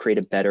or create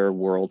a better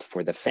world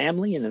for the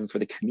family and then for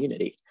the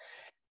community.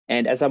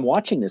 And as I'm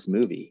watching this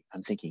movie,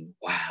 I'm thinking,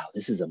 wow,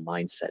 this is a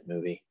mindset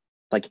movie.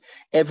 Like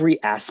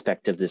every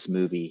aspect of this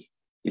movie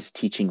is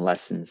teaching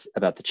lessons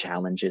about the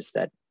challenges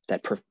that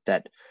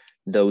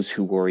those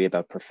who worry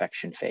about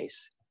perfection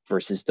face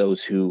versus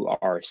those who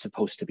are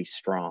supposed to be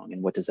strong.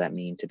 And what does that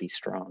mean to be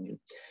strong?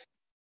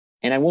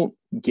 And I won't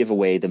give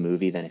away the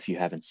movie then if you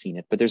haven't seen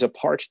it, but there's a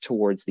part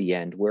towards the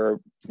end where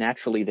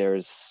naturally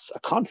there's a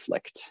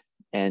conflict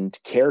and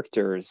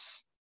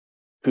characters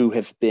who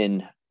have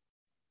been,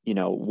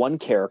 one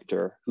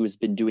character who has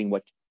been doing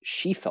what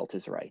she felt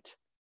is right,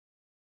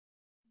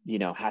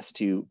 has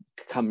to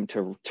come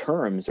to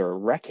terms or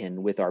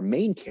reckon with our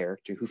main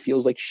character who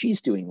feels like she's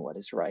doing what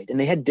is right. And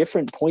they had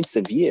different points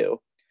of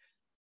view,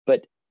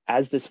 but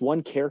as this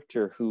one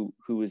character who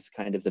is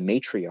kind of the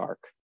matriarch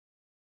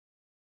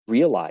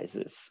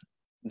realizes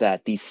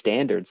that these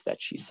standards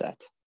that she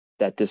set,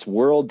 that this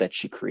world that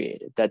she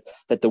created, that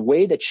the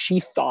way that she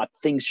thought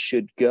things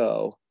should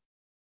go,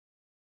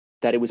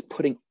 that it was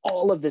putting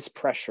all of this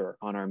pressure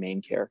on our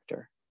main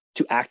character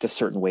to act a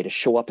certain way, to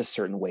show up a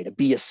certain way, to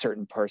be a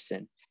certain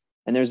person.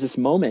 And there's this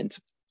moment,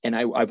 and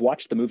I've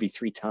watched the movie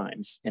 3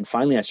 times, and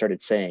finally I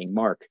started saying,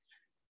 Mark,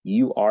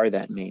 You are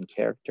that main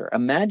character.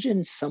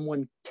 Imagine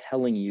someone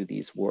telling you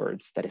these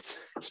words that it's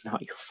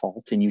not your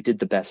fault and you did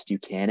the best you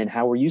can. And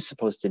how are you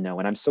supposed to know?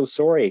 And I'm so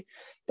sorry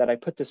that I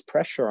put this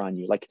pressure on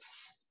you. Like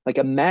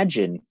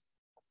imagine,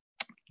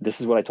 this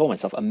is what I told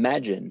myself.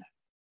 Imagine,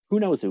 who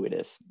knows who it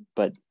is,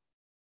 but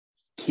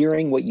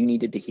hearing what you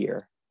needed to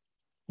hear,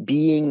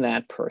 being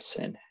that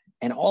person,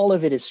 and all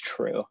of it is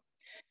true.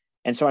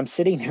 And so I'm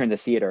sitting there in the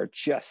theater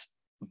just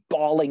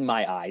bawling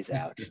my eyes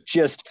out.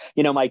 Just,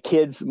 my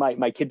kid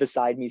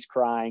beside me is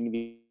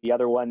crying. The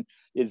other one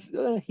is,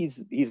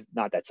 he's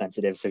not that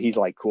sensitive. So he's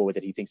like cool with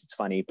it. He thinks it's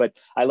funny. But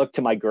I look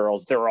to my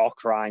girls, they're all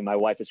crying. My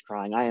wife is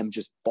crying. I am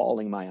just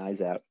bawling my eyes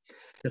out.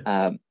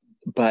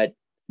 But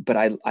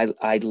I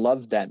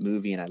love that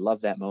movie and I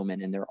love that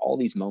moment. And there are all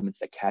these moments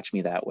that catch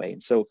me that way.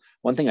 And so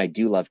one thing I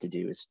do love to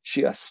do is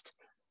just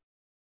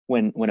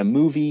when a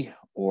movie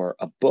or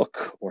a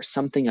book or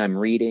something I'm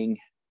reading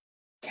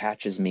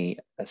catches me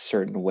a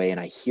certain way and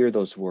I hear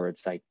those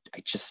words, I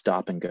just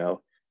stop and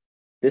go,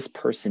 this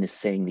person is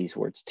saying these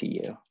words to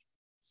you.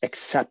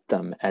 Accept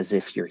them as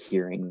if you're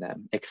hearing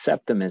them.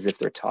 Accept them as if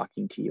they're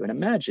talking to you. And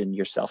imagine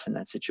yourself in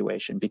that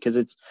situation,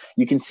 because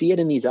you can see it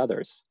in these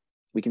others.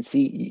 We can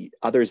see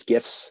others'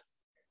 gifts.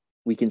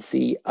 We can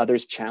see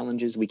others'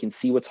 challenges. We can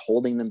see what's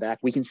holding them back.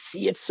 We can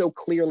see it so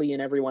clearly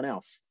in everyone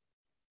else.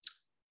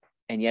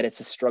 And yet it's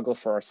a struggle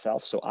for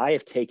ourselves. So I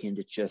have taken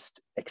to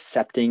just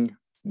accepting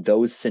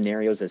those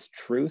scenarios as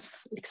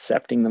truth,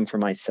 accepting them for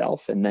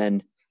myself, and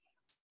then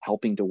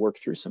helping to work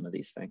through some of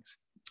these things.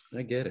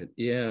 I get it.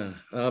 Yeah.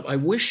 I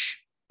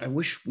wish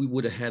we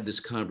would have had this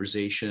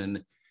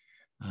conversation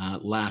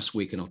last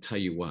week, and I'll tell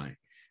you why.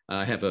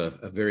 I have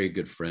a very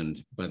good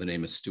friend by the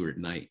name of Stuart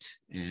Knight,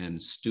 and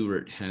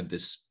Stuart had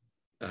this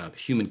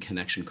human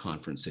connection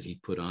conference that he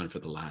put on for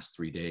the last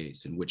 3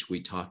 days, in which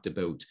we talked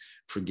about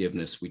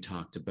forgiveness, we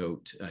talked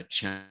about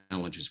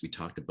challenges, we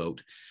talked about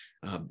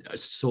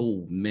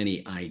so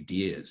many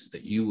ideas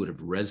that you would have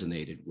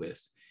resonated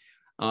with.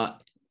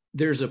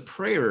 There's a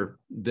prayer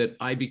that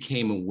I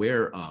became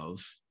aware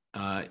of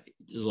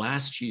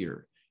last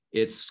year.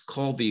 It's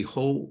called the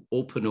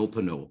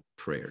Ho'oponopono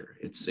prayer.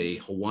 It's a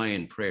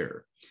Hawaiian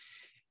prayer.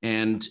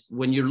 And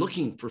when you're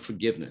looking for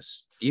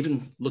forgiveness,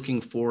 even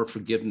looking for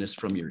forgiveness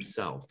from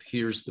yourself,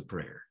 here's the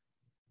prayer.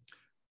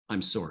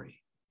 I'm sorry.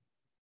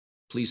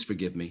 Please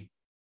forgive me.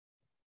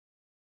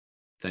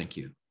 Thank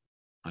you.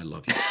 I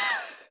love you.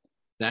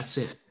 That's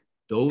it.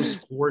 Those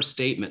 4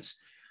 statements.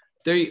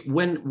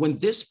 When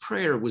this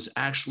prayer was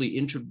actually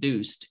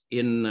introduced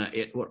in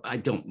I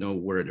don't know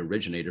where it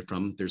originated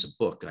from. There's a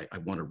book I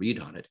want to read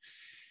on it.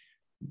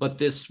 But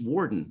this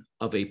warden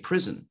of a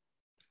prison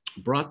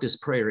brought this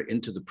prayer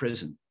into the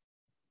prison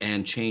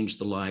and changed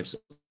the lives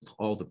of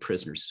all the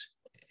prisoners.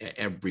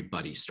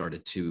 Everybody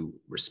started to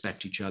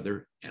respect each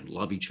other and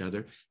love each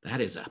other.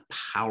 That is a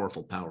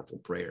powerful, powerful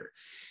prayer.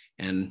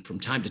 And from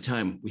time to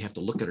time, we have to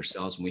look at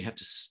ourselves and we have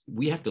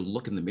to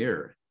look in the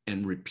mirror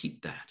and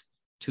repeat that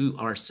to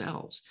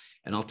ourselves.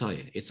 And I'll tell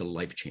you, it's a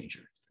life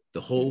changer.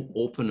 The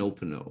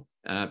Ho'oponopono.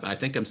 I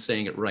think I'm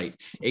saying it right.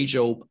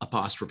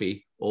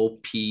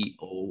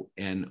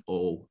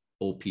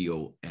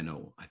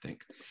 Ho'oponopono, I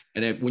think.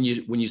 And when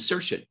you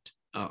search it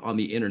on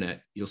the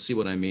internet, you'll see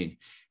what I mean.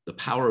 The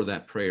power of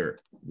that prayer,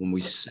 when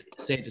we say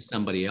it to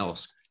somebody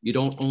else, you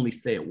don't only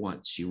say it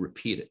once, you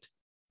repeat it.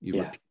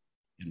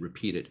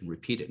 Repeat it and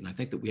repeat it. And I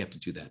think that we have to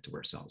do that to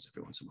ourselves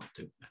every once in a while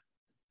too.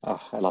 Oh,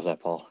 I love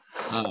that, Paul.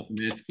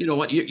 Man, you know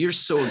what? You're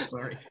so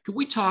inspiring. Could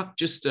we talk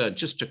just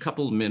a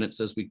couple of minutes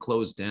as we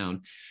close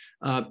down?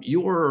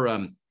 Your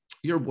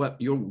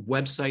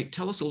website.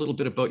 Tell us a little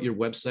bit about your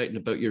website and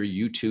about your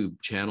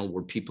YouTube channel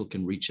where people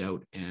can reach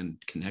out and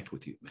connect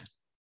with you, man.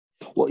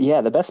 Well,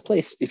 yeah, the best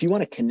place, if you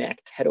want to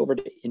connect, head over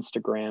to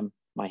Instagram.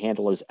 My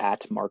handle is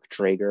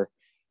 @MarkDraeger.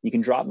 You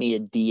can drop me a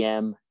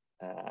DM.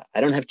 I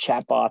don't have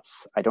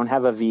chatbots. I don't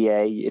have a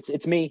VA.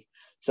 It's me.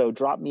 So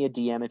drop me a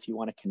DM if you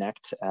want to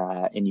connect,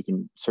 and you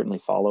can certainly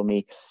follow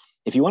me.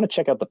 If you want to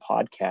check out the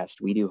podcast,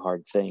 We Do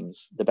Hard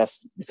Things,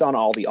 it's on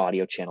all the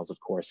audio channels, of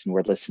course, and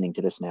we're listening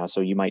to this now,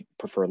 so you might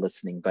prefer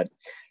listening, but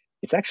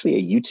it's actually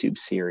a YouTube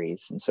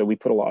series. And so we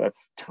put a lot of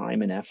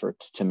time and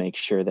effort to make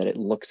sure that it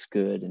looks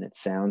good and it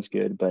sounds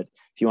good. But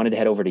if you wanted to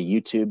head over to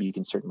YouTube, you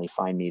can certainly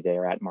find me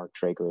there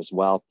 @MarkDraeger as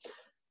well.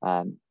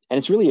 And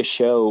it's really a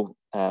show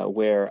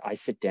where I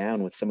sit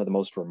down with some of the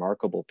most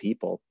remarkable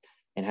people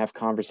and have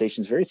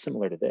conversations very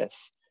similar to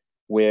this,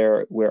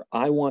 where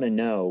I want to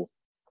know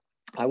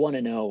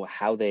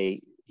how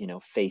they,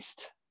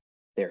 faced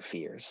their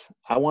fears.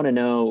 I want to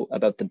know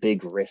about the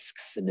big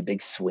risks and the big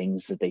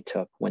swings that they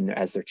took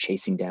as they're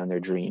chasing down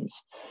their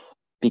dreams,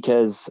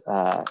 because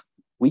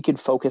we could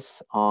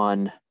focus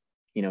on,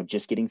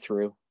 just getting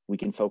through. We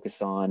can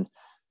focus on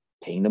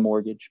paying the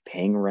mortgage,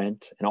 paying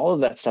rent, and all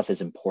of that stuff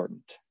is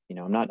important.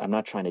 I'm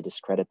not trying to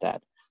discredit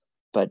that,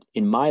 but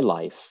in my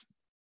life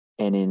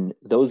and in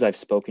those I've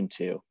spoken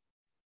to,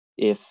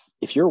 if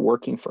you're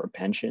working for a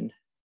pension,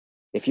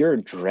 if you're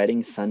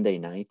dreading Sunday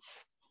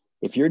nights,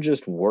 if you're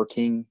just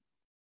working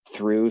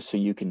through so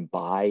you can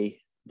buy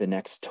the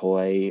next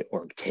toy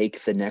or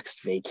take the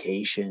next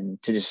vacation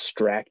to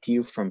distract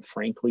you from,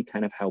 frankly,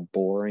 kind of how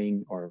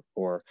boring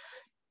or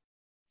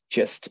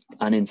just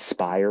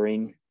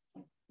uninspiring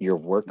your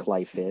work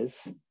life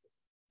is,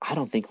 I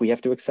don't think we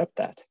have to accept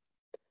that.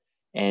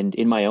 And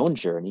in my own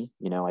journey,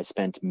 I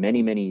spent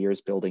many, many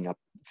years building up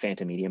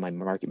Phantom Media,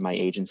 my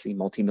agency,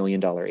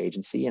 multi-million-dollar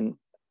agency. And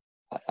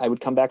I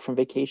would come back from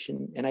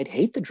vacation and I'd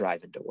hate the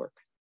drive into work.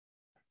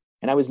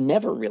 And I was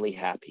never really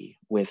happy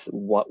with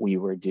what we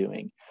were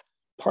doing.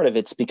 Part of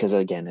it's because,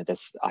 again,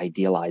 this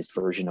idealized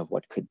version of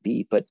what could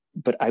be, but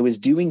I was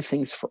doing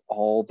things for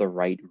all the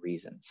right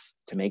reasons,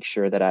 to make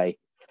sure that I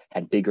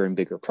had bigger and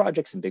bigger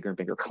projects and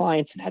bigger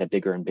clients and had a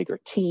bigger and bigger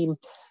team.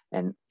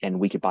 And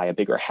we could buy a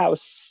bigger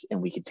house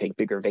and we could take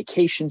bigger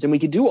vacations and we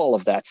could do all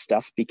of that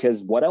stuff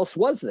because what else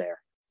was there?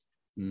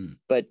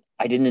 But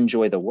I didn't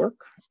enjoy the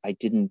work. I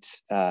didn't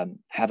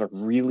have a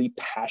really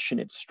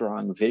passionate,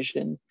 strong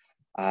vision.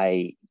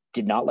 I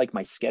did not like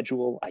my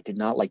schedule. I did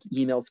not like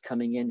emails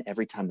coming in.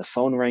 Every time the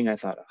phone rang, I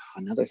thought,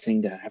 another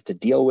thing to have to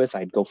deal with.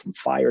 I'd go from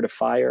fire to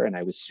fire and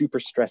I was super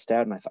stressed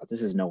out. And I thought,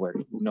 this is no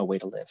way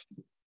to live.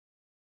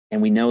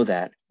 And we know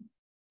that,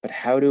 but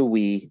how do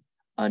we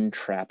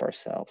untrap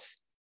ourselves?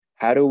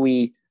 How do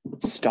we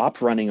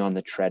stop running on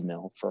the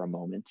treadmill for a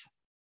moment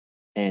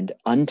and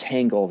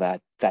untangle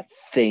that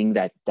thing,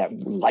 that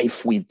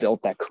life we've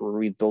built, that career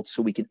we've built,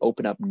 so we can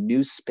open up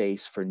new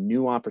space for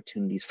new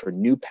opportunities, for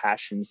new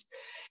passions?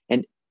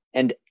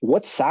 And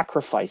what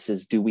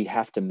sacrifices do we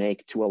have to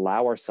make to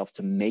allow ourselves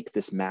to make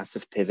this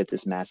massive pivot,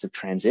 this massive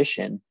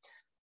transition?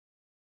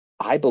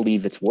 I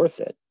believe it's worth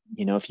it.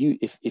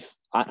 If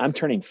I'm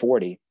turning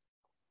 40,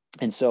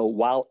 and so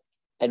while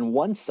on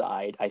one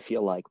side I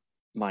feel like,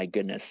 my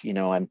goodness,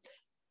 I'm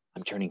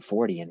turning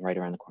 40 and right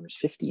around the corner is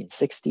 50 and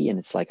 60. And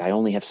it's like, I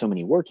only have so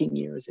many working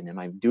years, and am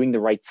I doing the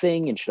right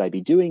thing? And should I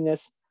be doing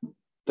this?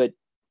 But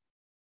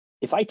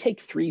if I take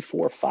 3,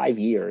 4, 5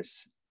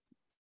 years,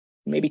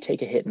 maybe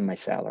take a hit in my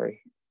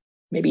salary,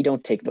 maybe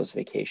don't take those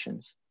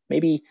vacations,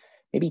 maybe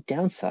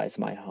downsize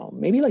my home,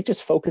 maybe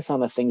just focus on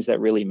the things that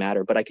really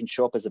matter, but I can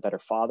show up as a better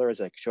father, I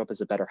could show up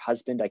as a better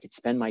husband. I could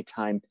spend my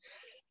time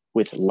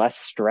with less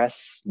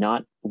stress,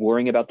 not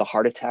worrying about the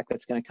heart attack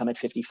that's going to come at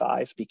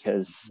 55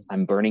 because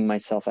I'm burning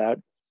myself out.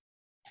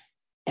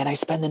 And I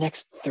spend the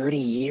next 30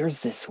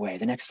 years this way,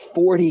 the next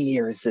 40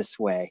 years this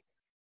way.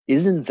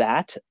 Isn't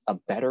that a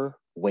better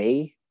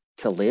way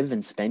to live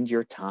and spend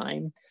your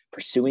time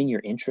pursuing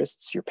your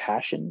interests, your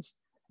passions,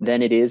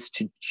 than it is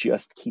to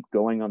just keep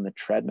going on the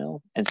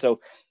treadmill? And so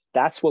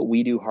that's what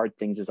We Do Hard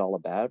Things is all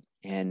about.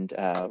 And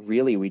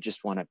really, we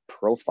just want to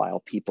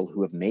profile people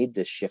who have made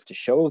this shift to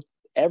show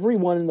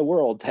everyone in the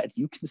world that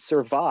you can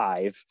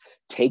survive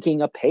taking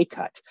a pay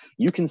cut.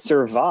 You can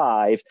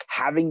survive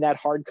having that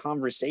hard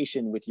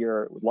conversation with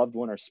your loved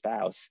one or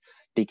spouse,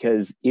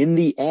 because in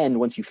the end,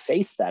 once you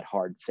face that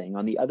hard thing,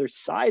 on the other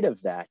side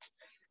of that,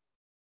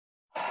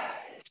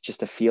 it's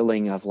just a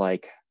feeling of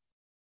like,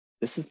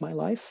 this is my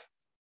life.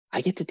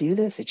 I get to do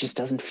this. It just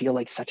doesn't feel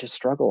like such a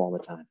struggle all the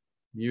time.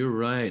 You're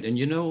right. And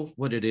you know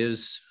what it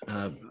is?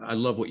 I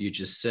love what you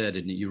just said.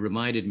 And you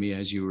reminded me,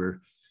 as you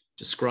were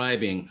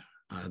describing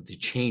the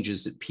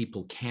changes that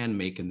people can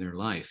make in their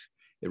life.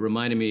 It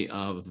reminded me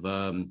of,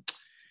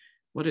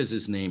 what is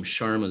his name?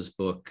 Sharma's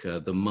book,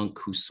 The Monk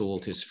Who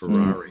Sold His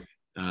Ferrari.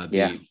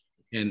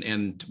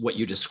 And what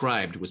you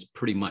described was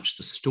pretty much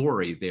the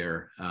story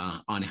there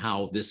on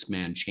how this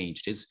man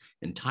changed his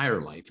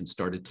entire life and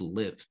started to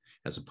live,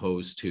 as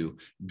opposed to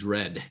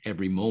dread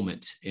every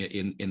moment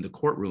in the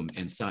courtroom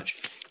and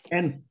such.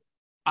 And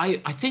I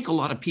think a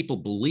lot of people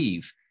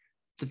believe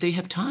that they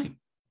have time.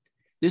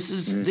 This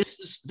is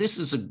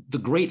the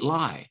great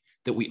lie,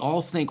 that we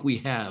all think we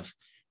have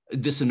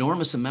this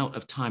enormous amount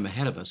of time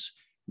ahead of us,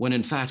 when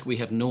in fact we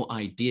have no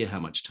idea how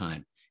much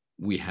time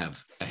we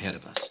have ahead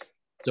of us.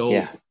 So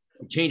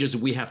the changes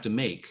that we have to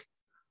make,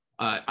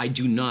 I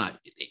do not,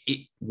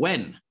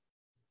 when,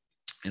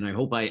 and I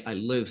hope I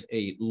live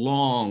a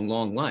long,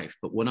 long life,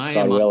 but when I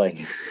am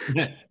willing.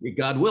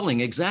 God willing,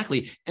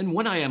 exactly. And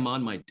when I am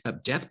on my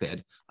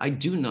deathbed, I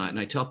do not, and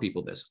I tell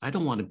people this, I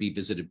don't want to be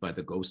visited by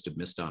the ghost of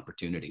missed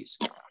opportunities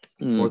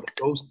or the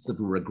ghosts of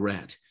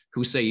regret,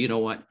 who say, you know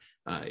what,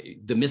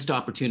 the missed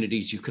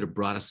opportunities, you could have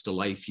brought us to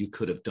life. You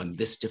could have done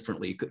this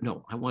differently.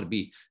 No, I want to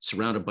be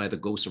surrounded by the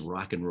ghosts of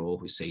rock and roll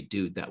who say,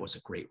 dude, that was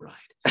a great ride.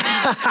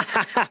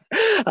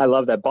 I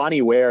love that.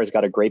 Bonnie Ware has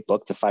got a great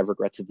book, The 5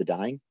 Regrets of the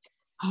Dying.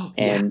 Oh,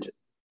 and yes.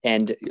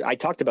 And I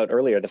talked about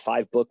earlier, the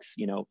 5 books,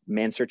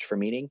 Man's Search for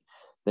Meaning.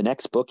 The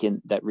next book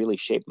that really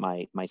shaped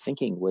my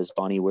thinking was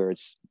Bonnie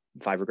Ware's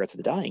 5 Regrets of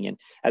the Dying. And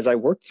as I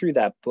worked through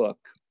that book,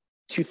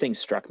 2 things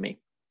struck me.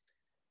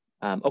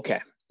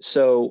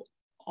 So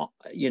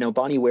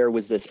Bonnie Ware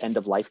was this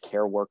end-of-life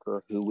care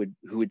worker who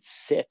would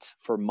sit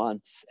for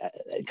months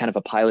at kind of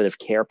a palliative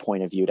care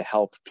point of view to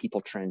help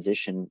people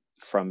transition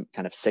from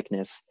kind of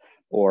sickness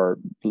or,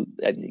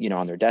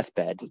 on their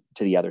deathbed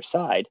to the other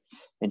side.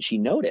 And she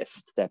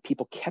noticed that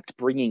people kept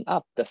bringing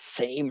up the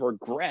same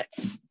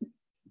regrets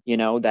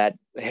that,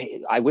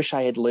 hey, I wish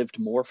I had lived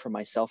more for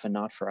myself and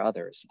not for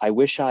others. I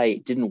wish I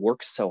didn't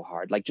work so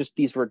hard. Like, just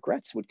these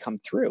regrets would come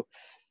through.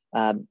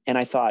 And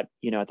I thought,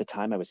 at the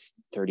time I was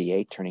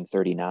 38, turning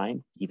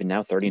 39, even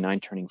now 39,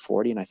 turning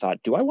 40. And I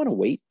thought, do I want to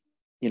wait?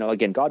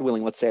 Again, God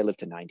willing, let's say I live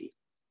to 90.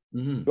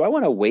 Mm-hmm. Do I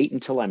want to wait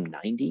until I'm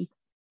 90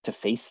 to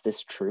face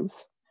this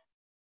truth?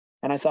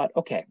 And I thought,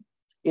 okay,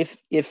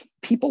 if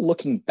people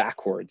looking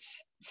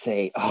backwards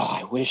say, oh,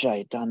 I wish I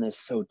had done this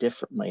so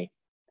differently,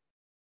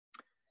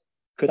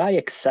 could I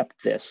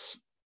accept this,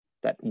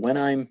 that when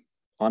I'm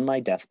on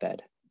my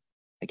deathbed,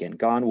 again,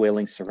 gone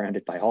willing,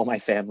 surrounded by all my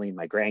family,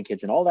 my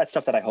grandkids, and all that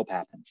stuff that I hope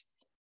happens,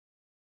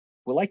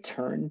 will I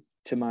turn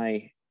to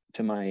my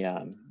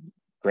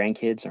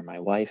grandkids or my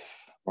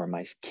wife or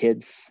my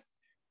kids?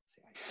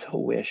 I so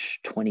wish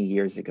 20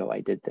 years ago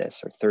I did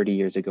this, or 30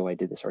 years ago I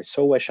did this, or I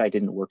so wish I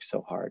didn't work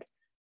so hard.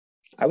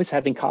 I was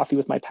having coffee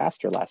with my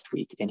pastor last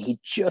week, and he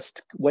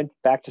just went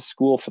back to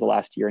school for the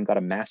last year and got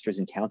a master's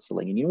in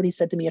counseling. And you know what he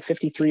said to me at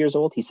 53 years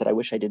old? He said, I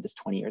wish I did this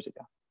 20 years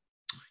ago.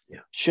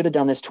 Yeah. Should have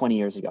done this 20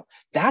 years ago.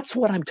 That's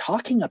what I'm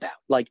talking about.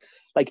 Like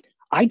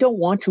I don't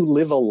want to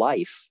live a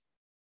life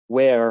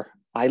where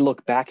I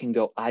look back and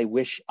go, I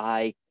wish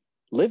I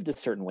lived a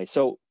certain way.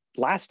 So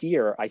last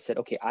year I said,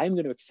 okay, I'm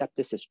going to accept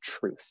this as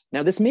truth.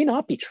 Now, this may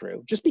not be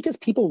true. Just because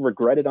people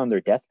regret it on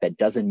their deathbed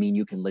doesn't mean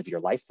you can live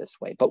your life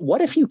this way. But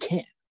what if you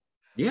can?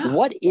 Yeah.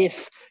 What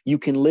if you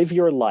can live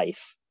your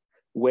life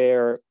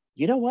where,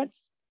 you know what?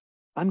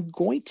 I'm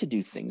going to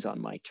do things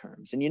on my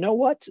terms. And you know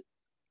what?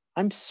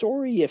 I'm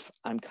sorry if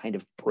I'm kind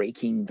of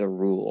breaking the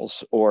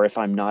rules, or if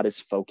I'm not as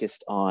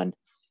focused on,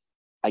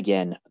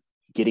 again,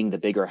 getting the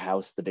bigger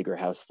house, the bigger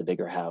house, the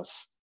bigger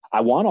house.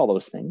 I want all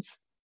those things.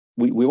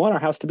 We want our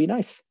house to be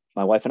nice.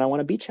 My wife and I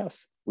want a beach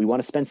house. We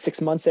want to spend 6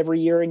 months every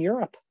year in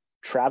Europe,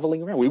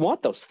 traveling around. We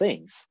want those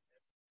things,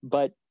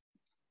 but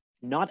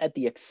not at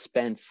the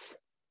expense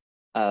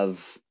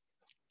of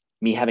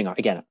me having,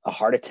 again, a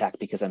heart attack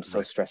because I'm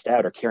so stressed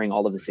out, or carrying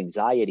all of this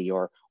anxiety,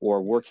 or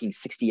working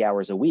 60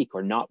 hours a week,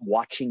 or not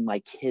watching my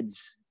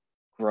kids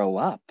grow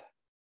up.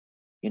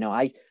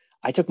 I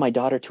took my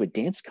daughter to a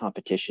dance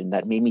competition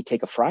that made me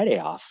take a Friday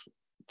off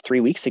 3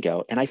 weeks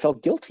ago, and I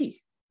felt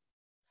guilty.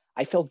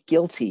 I felt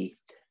guilty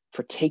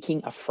for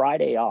taking a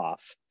Friday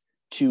off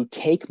to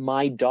take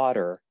my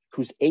daughter,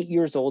 who's 8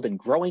 years old and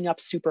growing up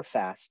super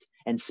fast,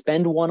 and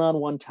spend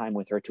one-on-one time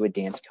with her to a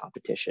dance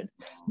competition.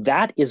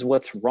 That is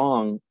what's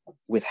wrong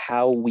with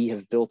how we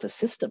have built a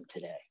system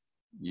today.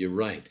 You're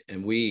right.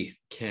 And we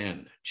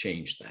can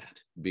change that,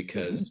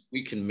 because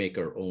we can make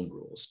our own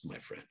rules, my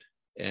friend.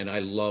 And I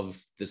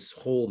love this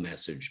whole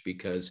message,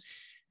 because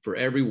for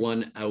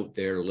everyone out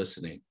there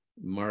listening,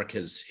 Mark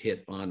has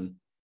hit on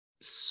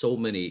so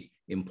many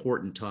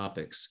important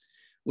topics.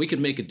 We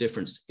can make a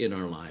difference in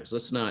our lives.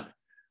 Let's not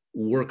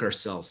work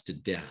ourselves to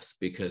death,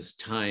 because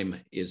time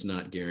is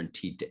not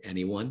guaranteed to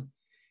anyone.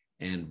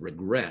 And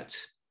regret,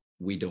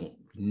 we don't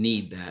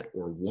need that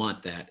or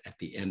want that at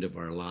the end of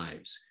our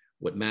lives.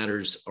 What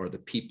matters are the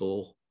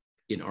people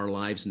in our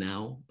lives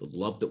now, the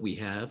love that we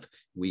have.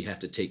 We have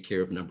to take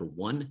care of number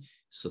one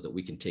so that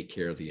we can take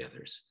care of the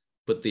others.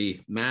 Put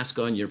the mask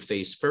on your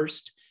face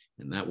first,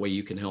 and that way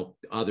you can help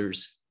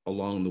others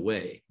along the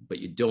way. But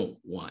you don't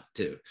want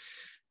to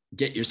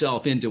get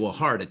yourself into a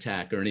heart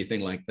attack or anything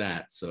like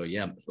that. So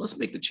yeah, let's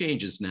make the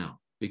changes now,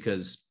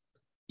 because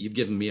you've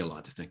given me a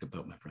lot to think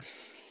about, my friend.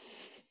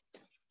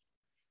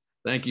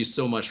 Thank you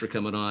so much for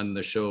coming on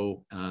the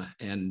show.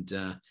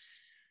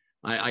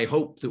 I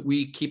hope that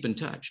we keep in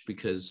touch,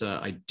 because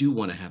I do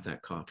want to have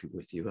that coffee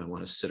with you. I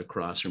want to sit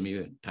across from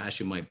you and pass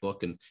you my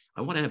book. And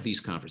I want to have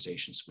these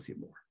conversations with you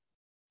more.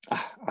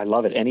 I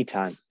love it.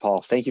 Anytime,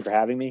 Paul. Thank you for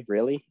having me,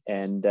 really.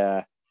 And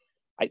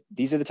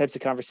these are the types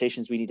of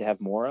conversations we need to have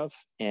more of.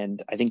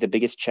 And I think the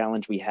biggest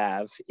challenge we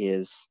have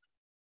is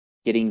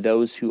getting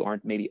those who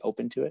aren't maybe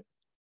open to it,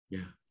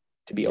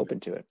 to be open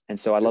to it. And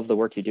so I love the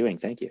work you're doing.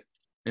 Thank you.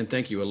 And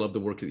thank you. I love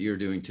the work that you're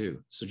doing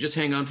too. So just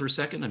hang on for a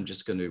second. I'm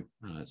just going to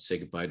say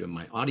goodbye to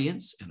my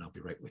audience, and I'll be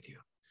right with you.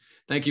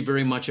 Thank you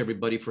very much,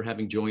 everybody, for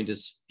having joined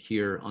us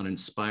here on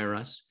Inspire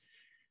Us.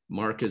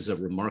 Mark is a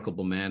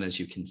remarkable man, as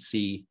you can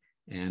see,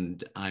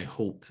 and I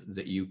hope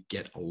that you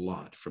get a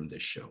lot from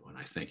this show. And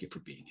I thank you for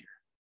being here.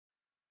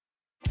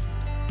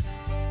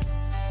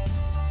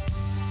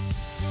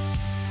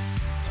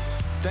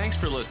 Thanks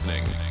for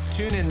listening.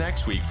 Tune in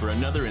next week for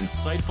another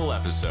insightful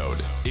episode.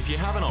 If you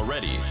haven't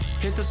already,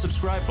 hit the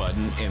subscribe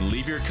button and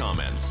leave your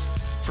comments.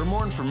 For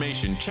more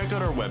information, check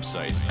out our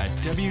website at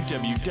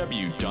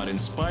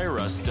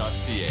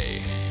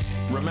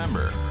www.inspireus.ca.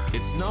 Remember,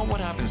 it's not what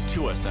happens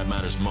to us that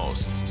matters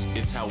most.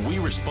 It's how we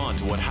respond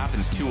to what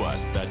happens to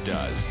us that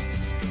does.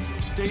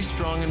 Stay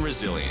strong and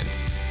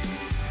resilient.